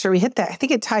want to make sure we hit that. I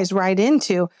think it ties right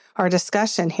into our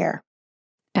discussion here.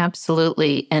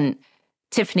 Absolutely. And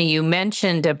Tiffany, you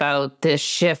mentioned about this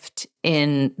shift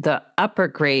in the upper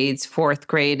grades, fourth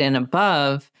grade and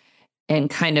above, and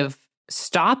kind of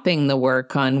stopping the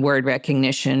work on word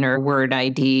recognition or word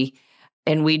ID.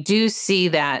 And we do see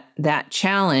that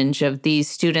challenge of these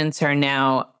students are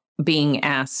now being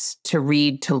asked to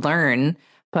read to learn,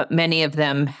 but many of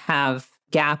them have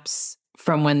gaps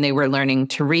from when they were learning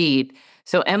to read.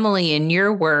 So Emily, in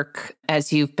your work,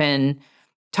 as you've been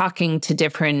talking to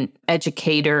different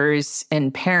educators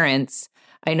and parents,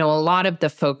 I know a lot of the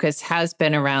focus has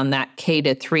been around that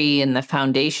K-3 and the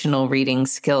foundational reading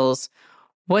skills.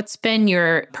 What's been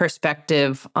your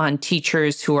perspective on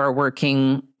teachers who are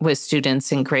working with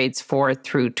students in grades 4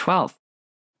 through 12?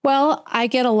 Well, I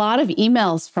get a lot of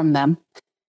emails from them,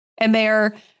 and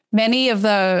they're many of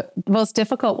the most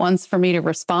difficult ones for me to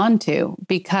respond to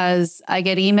because I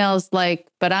get emails like,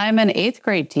 but I'm an 8th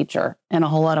grade teacher and a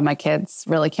whole lot of my kids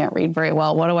really can't read very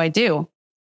well. What do I do?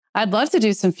 I'd love to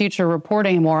do some future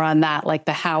reporting more on that, like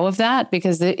the how of that,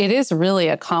 because it is really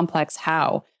a complex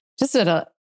how, just at a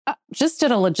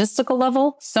logistical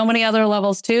level, so many other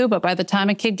levels too. But by the time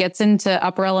a kid gets into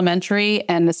upper elementary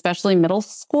and especially middle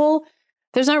school,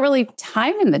 there's not really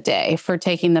time in the day for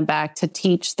taking them back to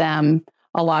teach them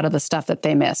a lot of the stuff that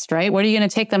they missed, right? What are you going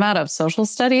to take them out of? Social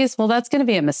studies? Well, that's going to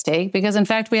be a mistake because in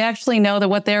fact, we actually know that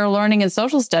what they're learning in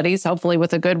social studies, hopefully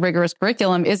with a good rigorous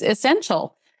curriculum, is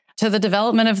essential to the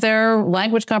development of their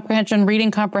language comprehension, reading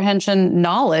comprehension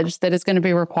knowledge that is going to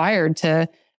be required to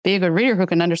be a good reader who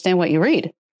can understand what you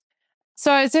read.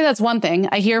 So I'd say that's one thing.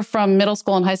 I hear from middle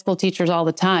school and high school teachers all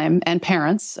the time and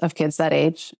parents of kids that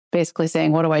age basically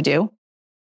saying, what do I do?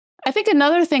 I think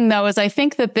another thing, though, is I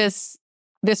think that this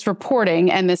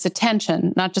reporting and this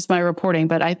attention, not just my reporting,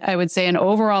 but I would say an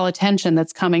overall attention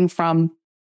that's coming from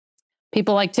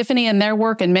people like Tiffany and their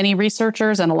work and many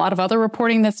researchers and a lot of other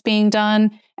reporting that's being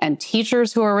done and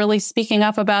teachers who are really speaking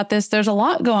up about this. There's a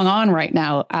lot going on right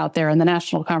now out there in the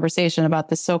national conversation about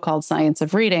the so-called science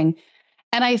of reading.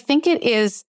 And I think it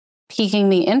is piquing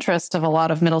the interest of a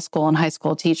lot of middle school and high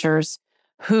school teachers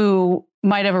who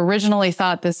might have originally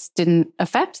thought this didn't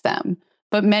affect them.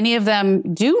 But many of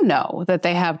them do know that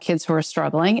they have kids who are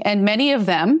struggling, and many of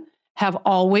them have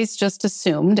always just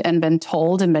assumed and been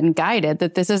told and been guided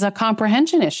that this is a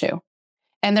comprehension issue.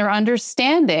 And they're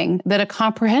understanding that a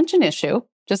comprehension issue,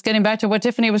 just getting back to what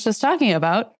Tiffany was just talking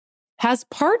about, has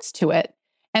parts to it.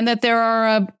 And that there are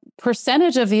a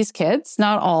percentage of these kids,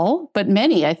 not all, but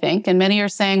many, I think, and many are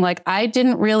saying, like, I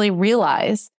didn't really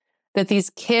realize that these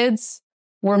kids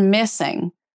were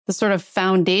missing the sort of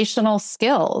foundational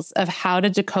skills of how to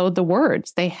decode the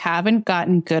words. They haven't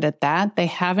gotten good at that. They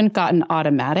haven't gotten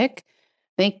automatic.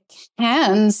 They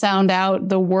can sound out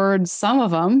the words, some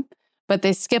of them, but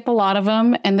they skip a lot of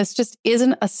them. And this just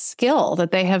isn't a skill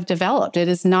that they have developed. It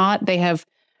is not, they have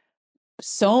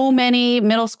so many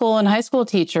middle school and high school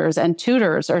teachers and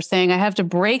tutors are saying, I have to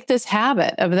break this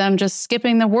habit of them just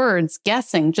skipping the words,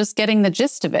 guessing, just getting the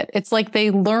gist of it. It's like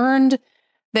they learned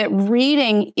that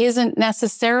reading isn't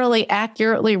necessarily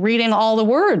accurately reading all the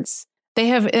words. They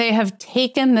have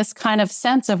taken this kind of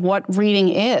sense of what reading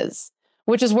is,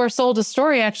 which is where Sold a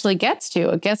Story actually gets to.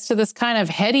 It gets to this kind of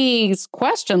heady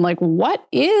question, like, what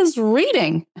is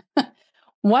reading?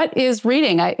 What is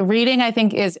reading? Reading, I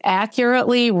think, is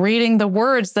accurately reading the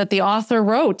words that the author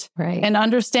wrote, right, and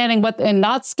understanding and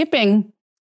not skipping,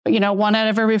 one out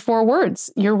of every 4 words.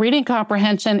 Your reading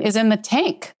comprehension is in the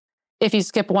tank if you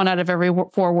skip 1 out of every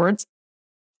 4 words.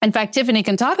 In fact, Tiffany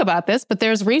can talk about this, but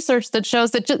there's research that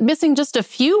shows that missing just a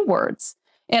few words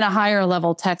in a higher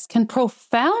level text can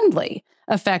profoundly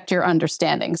affect your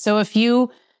understanding. So if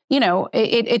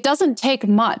it doesn't take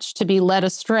much to be led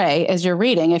astray as you're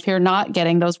reading if you're not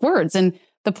getting those words. And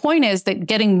the point is that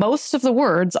getting most of the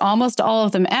words, almost all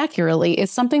of them accurately,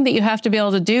 is something that you have to be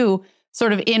able to do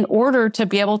sort of in order to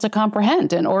be able to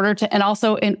comprehend, and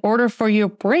also in order for your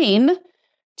brain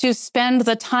to spend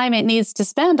the time it needs to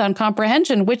spend on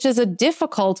comprehension, which is a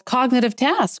difficult cognitive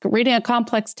task. Reading a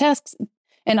complex text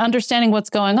and understanding what's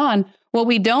going on. What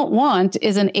we don't want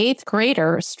is an 8th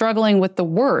grader struggling with the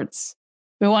words.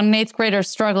 We want an 8th grader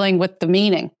struggling with the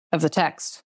meaning of the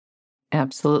text.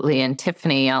 Absolutely. And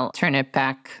Tiffany, I'll turn it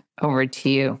back over to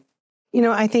you.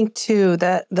 I think too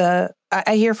that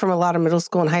I hear from a lot of middle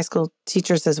school and high school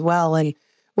teachers as well. And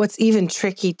what's even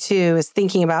tricky too is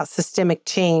thinking about systemic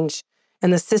change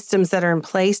and the systems that are in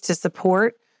place to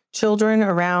support children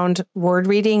around word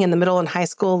reading in the middle and high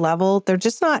school level. They're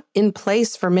just not in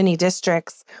place for many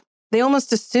districts. They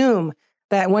almost assume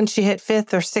that once you hit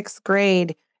 5th or 6th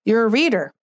grade, you're a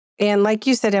reader. And like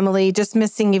you said, Emily, just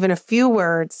missing even a few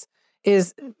words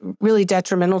is really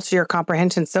detrimental to your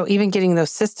comprehension. So even getting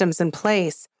those systems in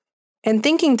place and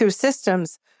thinking through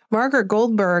systems, Margaret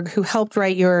Goldberg, who helped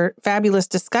write your fabulous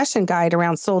discussion guide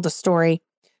around Sold a Story,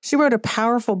 she wrote a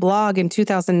powerful blog in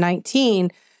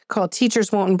 2019 called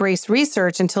Teachers Won't Embrace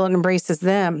Research Until It Embraces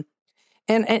Them.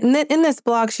 And in this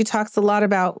blog, she talks a lot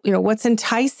about, what's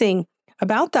enticing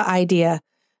about the idea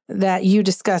that you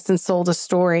discussed in Sold a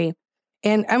Story.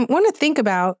 And I want to think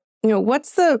about,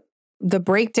 what's the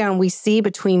breakdown we see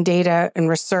between data and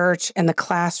research and the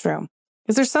classroom?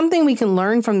 Is there something we can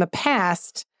learn from the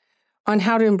past on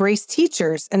how to embrace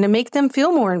teachers and to make them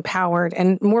feel more empowered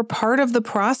and more part of the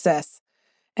process?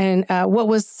 And what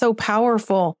was so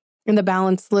powerful in the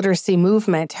balanced literacy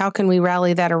movement? How can we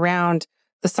rally that around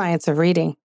the science of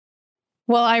reading?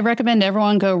 Well, I recommend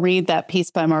everyone go read that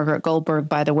piece by Margaret Goldberg,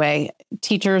 by the way.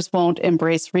 Teachers won't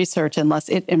embrace research unless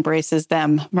it embraces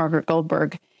them, Margaret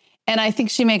Goldberg. And I think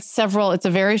she makes it's a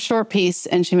very short piece,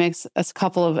 and she makes a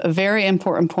couple of very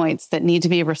important points that need to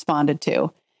be responded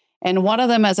to. And one of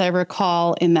them, as I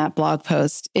recall in that blog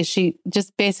post, is she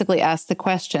just basically asked the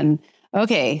question,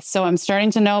 okay, so I'm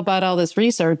starting to know about all this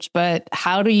research, but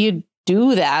how do you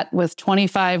do that with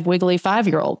 25 wiggly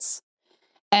 5-year-olds?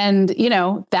 And,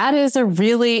 that is a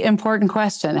really important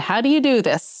question. How do you do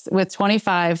this with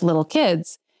 25 little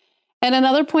kids? And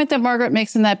another point that Margaret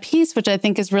makes in that piece, which I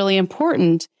think is really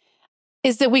important,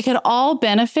 is that we could all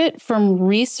benefit from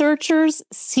researchers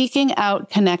seeking out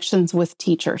connections with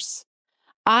teachers.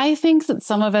 I think that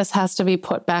some of us has to be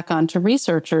put back onto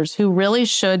researchers who really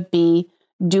should be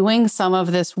doing some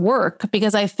of this work,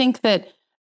 because I think that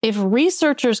if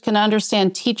researchers can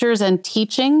understand teachers and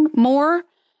teaching more,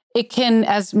 it can,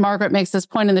 as Margaret makes this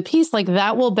point in the piece, like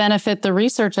that will benefit the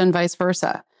research and vice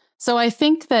versa. So I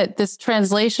think that this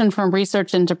translation from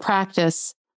research into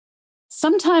practice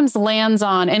sometimes lands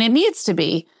on, and it needs to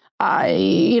be,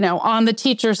 on the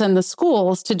teachers and the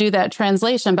schools to do that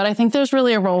translation. But I think there's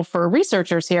really a role for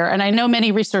researchers here. And I know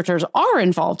many researchers are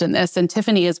involved in this, and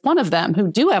Tiffany is one of them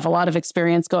who do have a lot of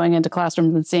experience going into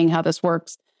classrooms and seeing how this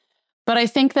works. But I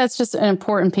think that's just an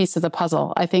important piece of the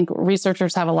puzzle. I think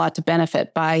researchers have a lot to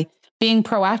benefit by being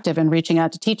proactive and reaching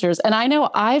out to teachers. And I know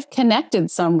I've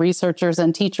connected some researchers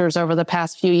and teachers over the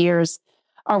past few years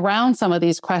around some of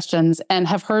these questions and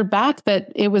have heard back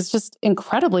that it was just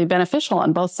incredibly beneficial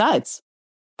on both sides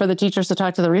for the teachers to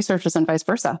talk to the researchers and vice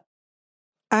versa.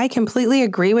 I completely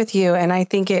agree with you. And I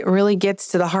think it really gets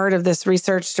to the heart of this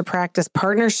research to practice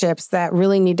partnerships that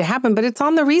really need to happen. But it's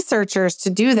on the researchers to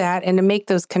do that and to make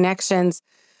those connections.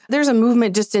 There's a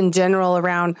movement just in general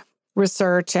around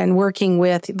research and working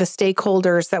with the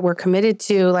stakeholders that we're committed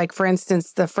to. Like, for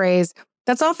instance, the phrase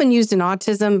that's often used in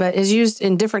autism, but is used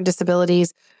in different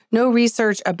disabilities, no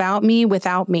research about me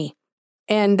without me.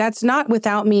 And that's not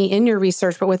without me in your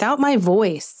research, but without my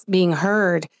voice being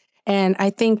heard. And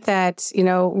I think that,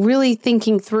 really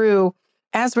thinking through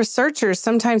as researchers,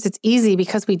 sometimes it's easy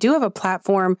because we do have a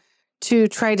platform to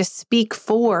try to speak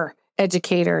for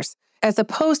educators as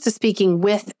opposed to speaking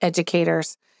with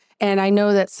educators. And I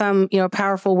know that some,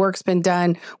 powerful work's been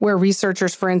done where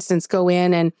researchers, for instance, go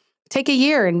in and take a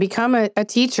year and become a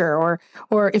teacher,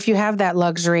 or if you have that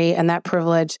luxury and that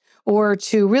privilege, or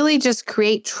to really just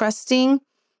create trusting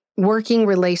working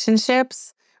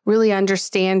relationships, really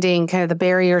understanding kind of the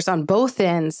barriers on both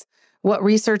ends, what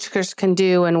researchers can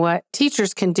do and what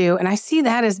teachers can do. And I see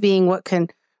that as being what can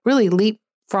really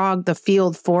leapfrog the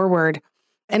field forward.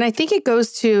 And I think it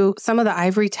goes to some of the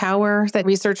ivory tower that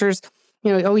researchers,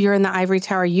 you're in the ivory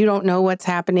tower, you don't know what's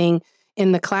happening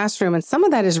in the classroom. And some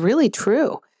of that is really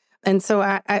true. And so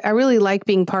I really like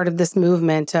being part of this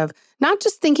movement of not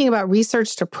just thinking about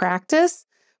research to practice,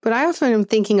 but I often am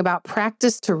thinking about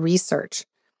practice to research.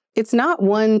 It's not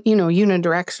one,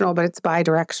 unidirectional, but it's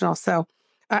bidirectional. So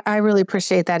I really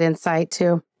appreciate that insight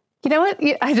too. You know what?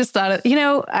 I just thought,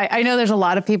 I know there's a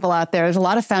lot of people out there. There's a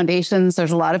lot of foundations.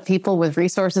 There's a lot of people with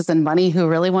resources and money who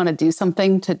really want to do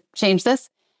something to change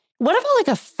this. What about like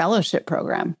a fellowship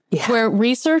program where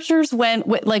researchers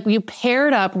you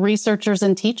paired up researchers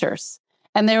and teachers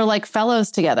and they're like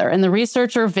fellows together and the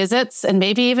researcher visits and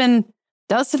maybe even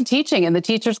does some teaching in the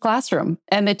teacher's classroom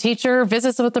and the teacher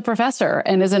visits with the professor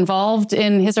and is involved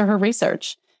in his or her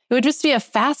research. It would just be a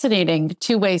fascinating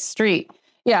two-way street.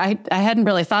 Yeah, I hadn't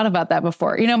really thought about that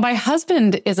before. My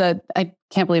husband is I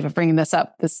can't believe I'm bringing this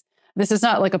up. This is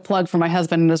not like a plug for my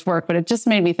husband and his work, but it just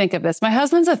made me think of this. My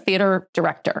husband's a theater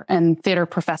director and theater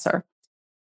professor.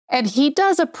 And he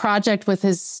does a project with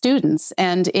his students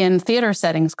and in theater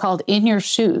settings called In Your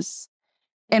Shoes.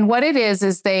 And what it is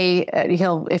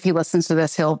if he listens to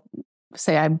this, he'll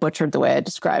say I butchered the way I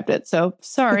described it. So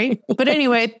sorry. But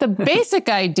anyway, the basic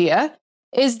idea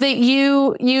is that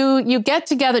you get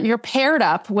together, you're paired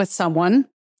up with someone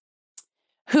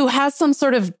who has some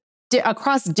sort of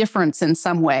across difference in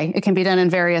some way. It can be done in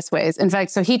various ways. In fact,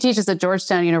 so he teaches at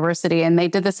Georgetown University, and they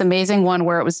did this amazing one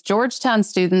where it was Georgetown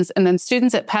students and then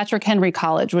students at Patrick Henry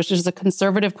College, which is a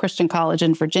conservative Christian college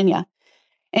in Virginia.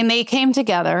 And they came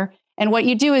together. And what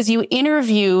you do is you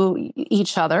interview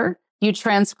each other, you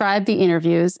transcribe the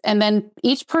interviews, and then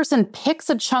each person picks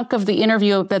a chunk of the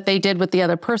interview that they did with the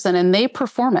other person, and they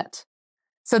perform it.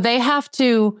 So they have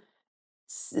to,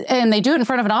 and they do it in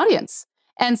front of an audience.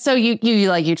 And so you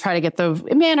try to get the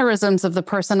mannerisms of the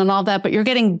person and all that, but you're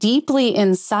getting deeply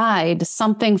inside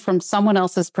something from someone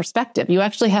else's perspective. You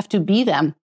actually have to be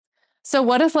them. So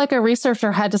what if like a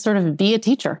researcher had to sort of be a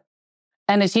teacher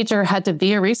and a teacher had to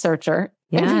be a researcher?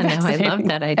 Yeah, no, I love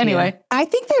that idea. Anyway, I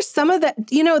think there's some of that,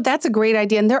 that's a great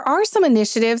idea. And there are some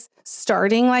initiatives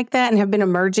starting like that and have been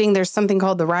emerging. There's something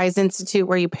called the RISE Institute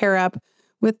where you pair up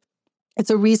with,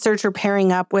 it's a researcher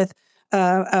pairing up with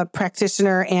a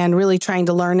practitioner and really trying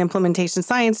to learn implementation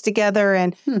science together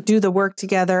and do the work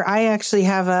together. I actually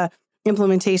have a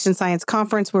implementation science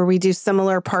conference where we do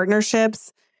similar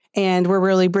partnerships and we're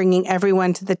really bringing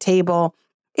everyone to the table.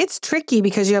 It's tricky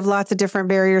because you have lots of different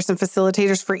barriers and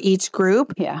facilitators for each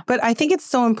group. Yeah. But I think it's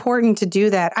so important to do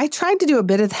that. I tried to do a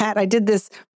bit of that. I did this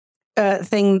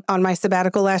thing on my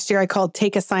sabbatical last year I called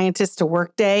Take a Scientist to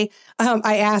Work Day.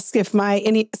 I asked if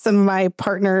some of my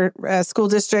partner school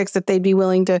districts, if they'd be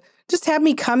willing to just have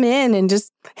me come in and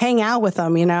just hang out with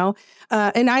them, and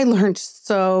I learned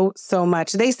so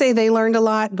much. They say they learned a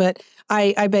lot, but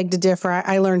I beg to differ.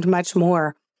 I learned much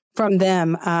more. from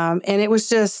them. And it was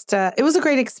just, it was a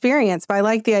great experience, but I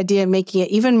like the idea of making it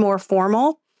even more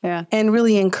formal and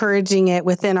really encouraging it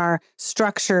within our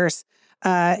structures,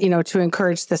 to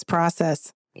encourage this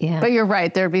process. Yeah. But you're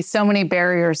right. There'd be so many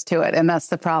barriers to it. And that's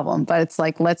the problem. But it's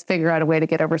like, let's figure out a way to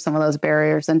get over some of those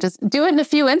barriers and just do it in a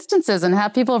few instances and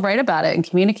have people write about it and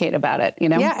communicate about it,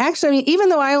 Yeah, actually, I mean, even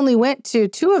though I only went to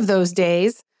 2 of those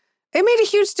days, it made a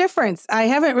huge difference. I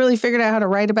haven't really figured out how to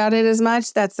write about it as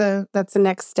much. That's the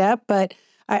next step. But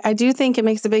I do think it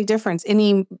makes a big difference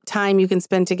any time you can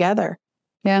spend together.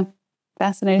 Yeah.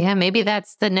 Fascinating. Yeah, maybe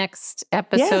that's the next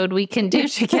episode we can do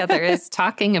together is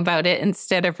talking about it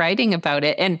instead of writing about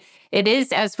it. And it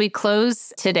is, as we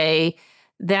close today,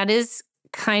 that is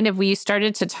kind of, we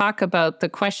started to talk about the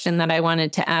question that I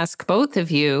wanted to ask both of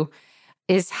you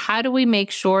is how do we make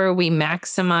sure we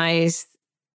maximize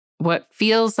what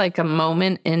feels like a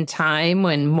moment in time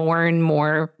when more and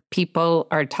more people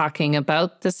are talking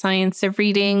about the science of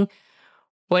reading?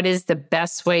 What is the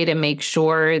best way to make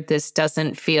sure this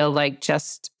doesn't feel like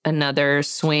just another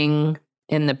swing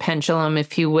in the pendulum,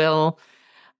 if you will?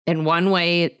 In one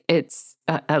way,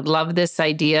 I love this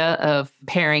idea of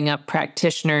pairing up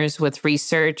practitioners with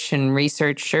research and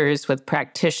researchers with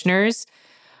practitioners.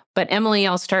 But Emily,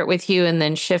 I'll start with you and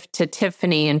then shift to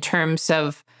Tiffany in terms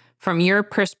of, from your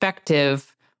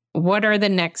perspective, what are the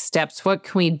next steps? What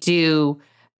can we do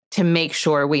to make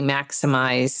sure we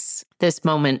maximize this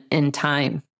moment in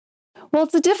time? Well,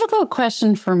 it's a difficult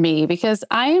question for me because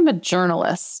I am a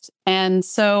journalist. And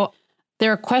so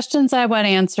there are questions I want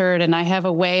answered, and I have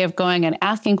a way of going and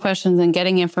asking questions and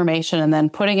getting information and then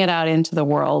putting it out into the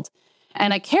world.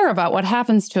 And I care about what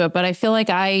happens to it, but I feel like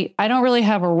I don't really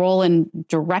have a role in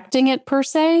directing it per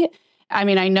se. I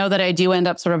mean, I know that I do end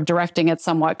up sort of directing it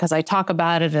somewhat because I talk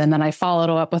about it and then I follow it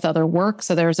up with other work.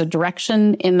 So there's a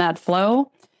direction in that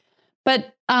flow.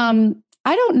 But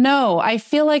I don't know. I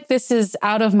feel like this is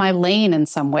out of my lane in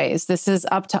some ways. This is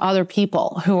up to other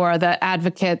people who are the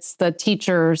advocates, the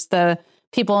teachers, the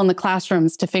people in the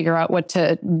classrooms to figure out what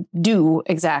to do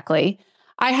exactly.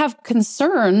 I have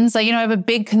concerns. I have a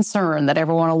big concern that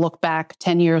everyone will look back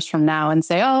 10 years from now and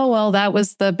say, oh, well, that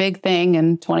was the big thing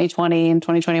in 2020 and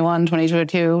 2021,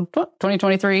 2022,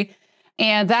 2023.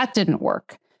 And that didn't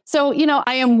work. So,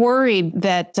 I am worried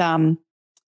that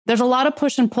there's a lot of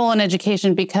push and pull in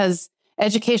education because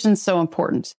education is so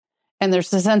important. And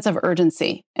there's a sense of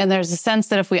urgency. And there's a sense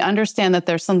that if we understand that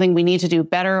there's something we need to do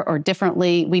better or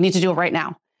differently, we need to do it right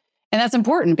now. And that's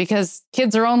important because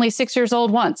kids are only 6 years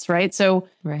old once, right? So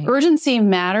urgency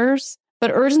matters,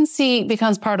 but urgency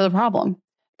becomes part of the problem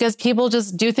because people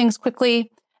just do things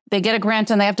quickly. They get a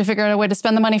grant and they have to figure out a way to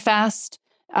spend the money fast.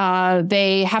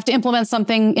 They have to implement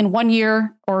something in 1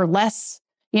 year or less.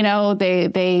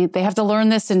 They have to learn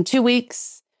this in 2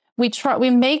 weeks. We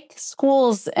make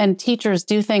schools and teachers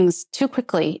do things too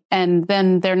quickly, and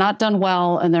then they're not done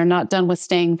well, and they're not done with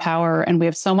staying power. And we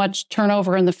have so much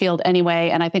turnover in the field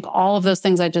anyway. And I think all of those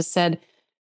things I just said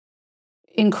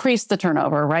increase the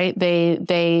turnover, right?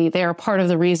 They are part of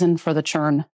the reason for the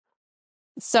churn.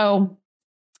 So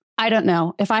I don't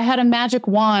know. If I had a magic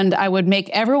wand, I would make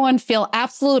everyone feel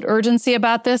absolute urgency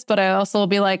about this, but I also will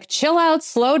be like, chill out,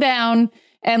 slow down,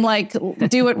 and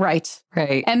do it right.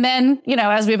 Right. And then,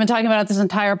 as we've been talking about this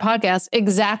entire podcast,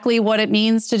 exactly what it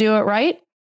means to do it right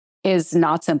is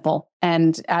not simple.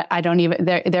 And I don't even,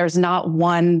 there's not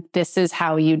one, this is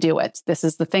how you do it. This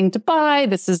is the thing to buy.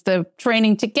 This is the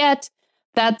training to get.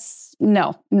 This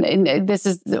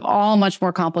is all much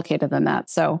more complicated than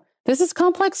that. So this is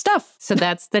complex stuff. So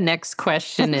that's the next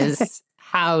question is,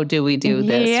 how do we do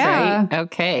this, right?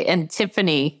 Okay. And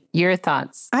Tiffany, your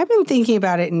thoughts? I've been thinking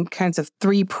about it in kinds of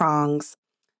 3 prongs.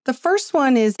 The first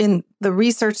one is in the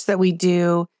research that we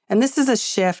do, and this is a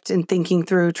shift in thinking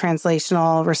through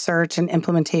translational research and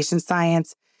implementation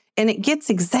science. And it gets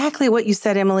exactly what you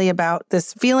said, Emily, about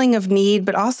this feeling of need,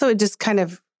 but also it just kind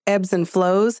of ebbs and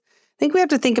flows. I think we have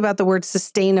to think about the word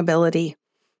sustainability.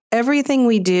 Everything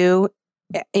we do,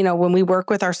 when we work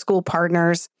with our school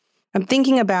partners, I'm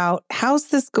thinking about how's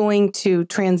this going to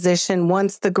transition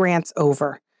once the grant's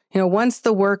over? Once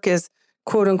the work is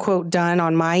quote unquote done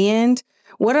on my end,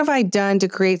 what have I done to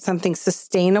create something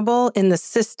sustainable in the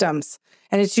systems?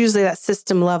 And it's usually that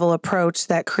system level approach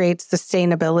that creates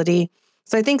sustainability.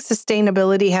 So I think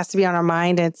sustainability has to be on our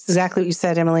mind. And it's exactly what you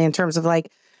said, Emily, in terms of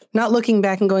not looking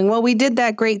back and going, well, we did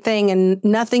that great thing and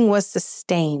nothing was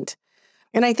sustained.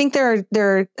 And I think there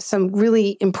are some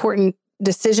really important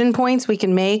decision points we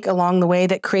can make along the way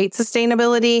that create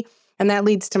sustainability. And that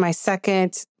leads to my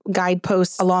second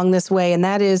guidepost along this way. And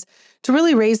that is to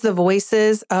really raise the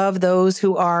voices of those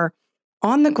who are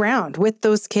on the ground with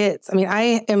those kids. I mean,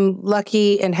 I am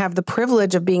lucky and have the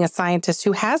privilege of being a scientist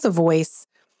who has a voice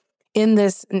in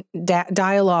this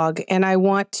dialogue. And I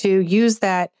want to use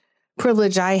that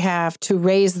privilege I have to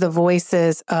raise the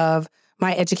voices of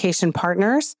my education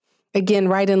partners. Again,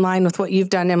 right in line with what you've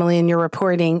done, Emily, in your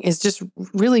reporting, is just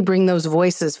really bring those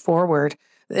voices forward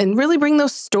and really bring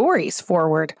those stories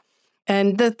forward.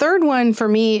 And the third one for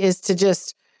me is to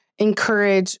just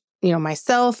encourage,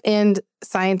 myself and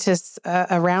scientists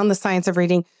around the science of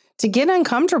reading to get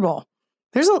uncomfortable.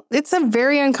 It's a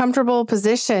very uncomfortable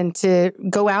position to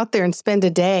go out there and spend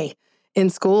a day in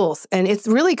schools. And it's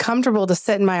really comfortable to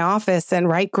sit in my office and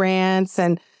write grants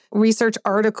and research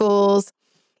articles,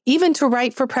 even to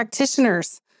write for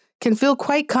practitioners can feel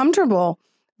quite comfortable.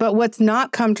 But what's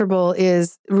not comfortable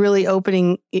is really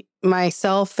opening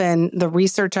myself and the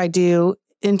research I do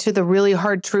into the really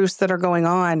hard truths that are going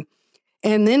on,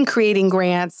 and then creating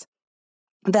grants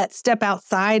that step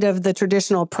outside of the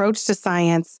traditional approach to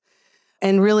science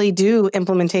and really do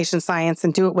implementation science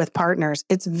and do it with partners.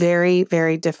 It's very,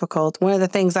 very difficult. One of the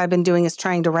things I've been doing is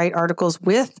trying to write articles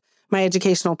with my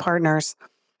educational partners,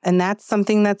 and that's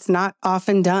something that's not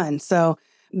often done. So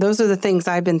those are the things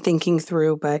I've been thinking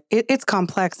through, but it's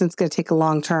complex and it's going to take a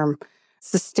long-term,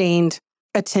 sustained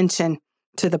attention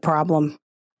to the problem.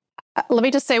 Let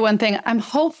me just say one thing. I'm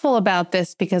hopeful about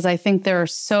this because I think there are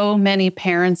so many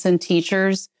parents and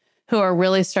teachers who are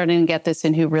really starting to get this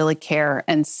and who really care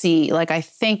and see. I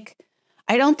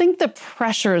don't think the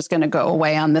pressure is going to go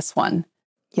away on this one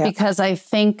because I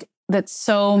think that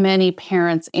so many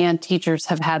parents and teachers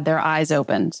have had their eyes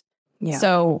opened. Yeah.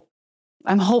 So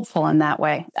I'm hopeful in that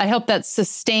way. I hope that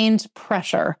sustained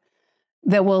pressure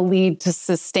that will lead to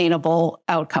sustainable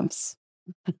outcomes.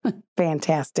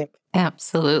 Fantastic.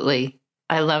 Absolutely.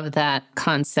 I love that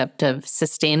concept of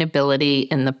sustainability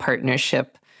in the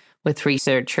partnership with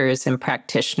researchers and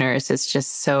practitioners. It's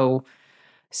just so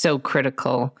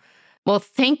critical. Well,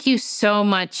 thank you so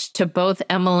much to both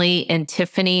Emily and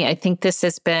Tiffany. I think this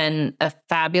has been a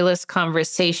fabulous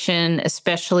conversation,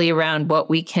 especially around what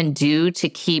we can do to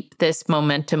keep this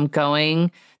momentum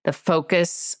going, the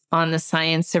focus on the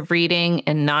science of reading,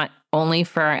 and not only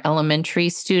for our elementary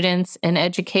students and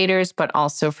educators, but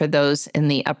also for those in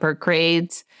the upper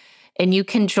grades. And you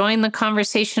can join the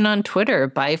conversation on Twitter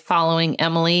by following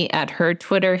Emily at her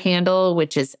Twitter handle,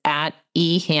 which is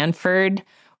 @ehanford,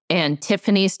 and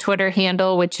Tiffany's Twitter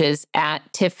handle, which is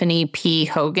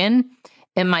 @TiffanyPHogan,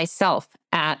 and myself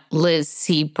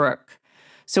 @LizCBrook.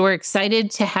 So we're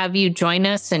excited to have you join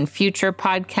us in future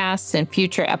podcasts and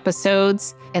future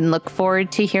episodes, and look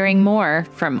forward to hearing more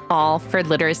from All for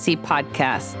Literacy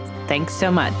podcasts. Thanks so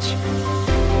much.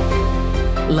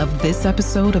 Love this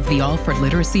episode of the All for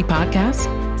Literacy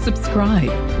podcast?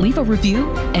 Subscribe, leave a review,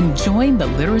 and join the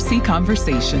literacy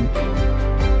conversation.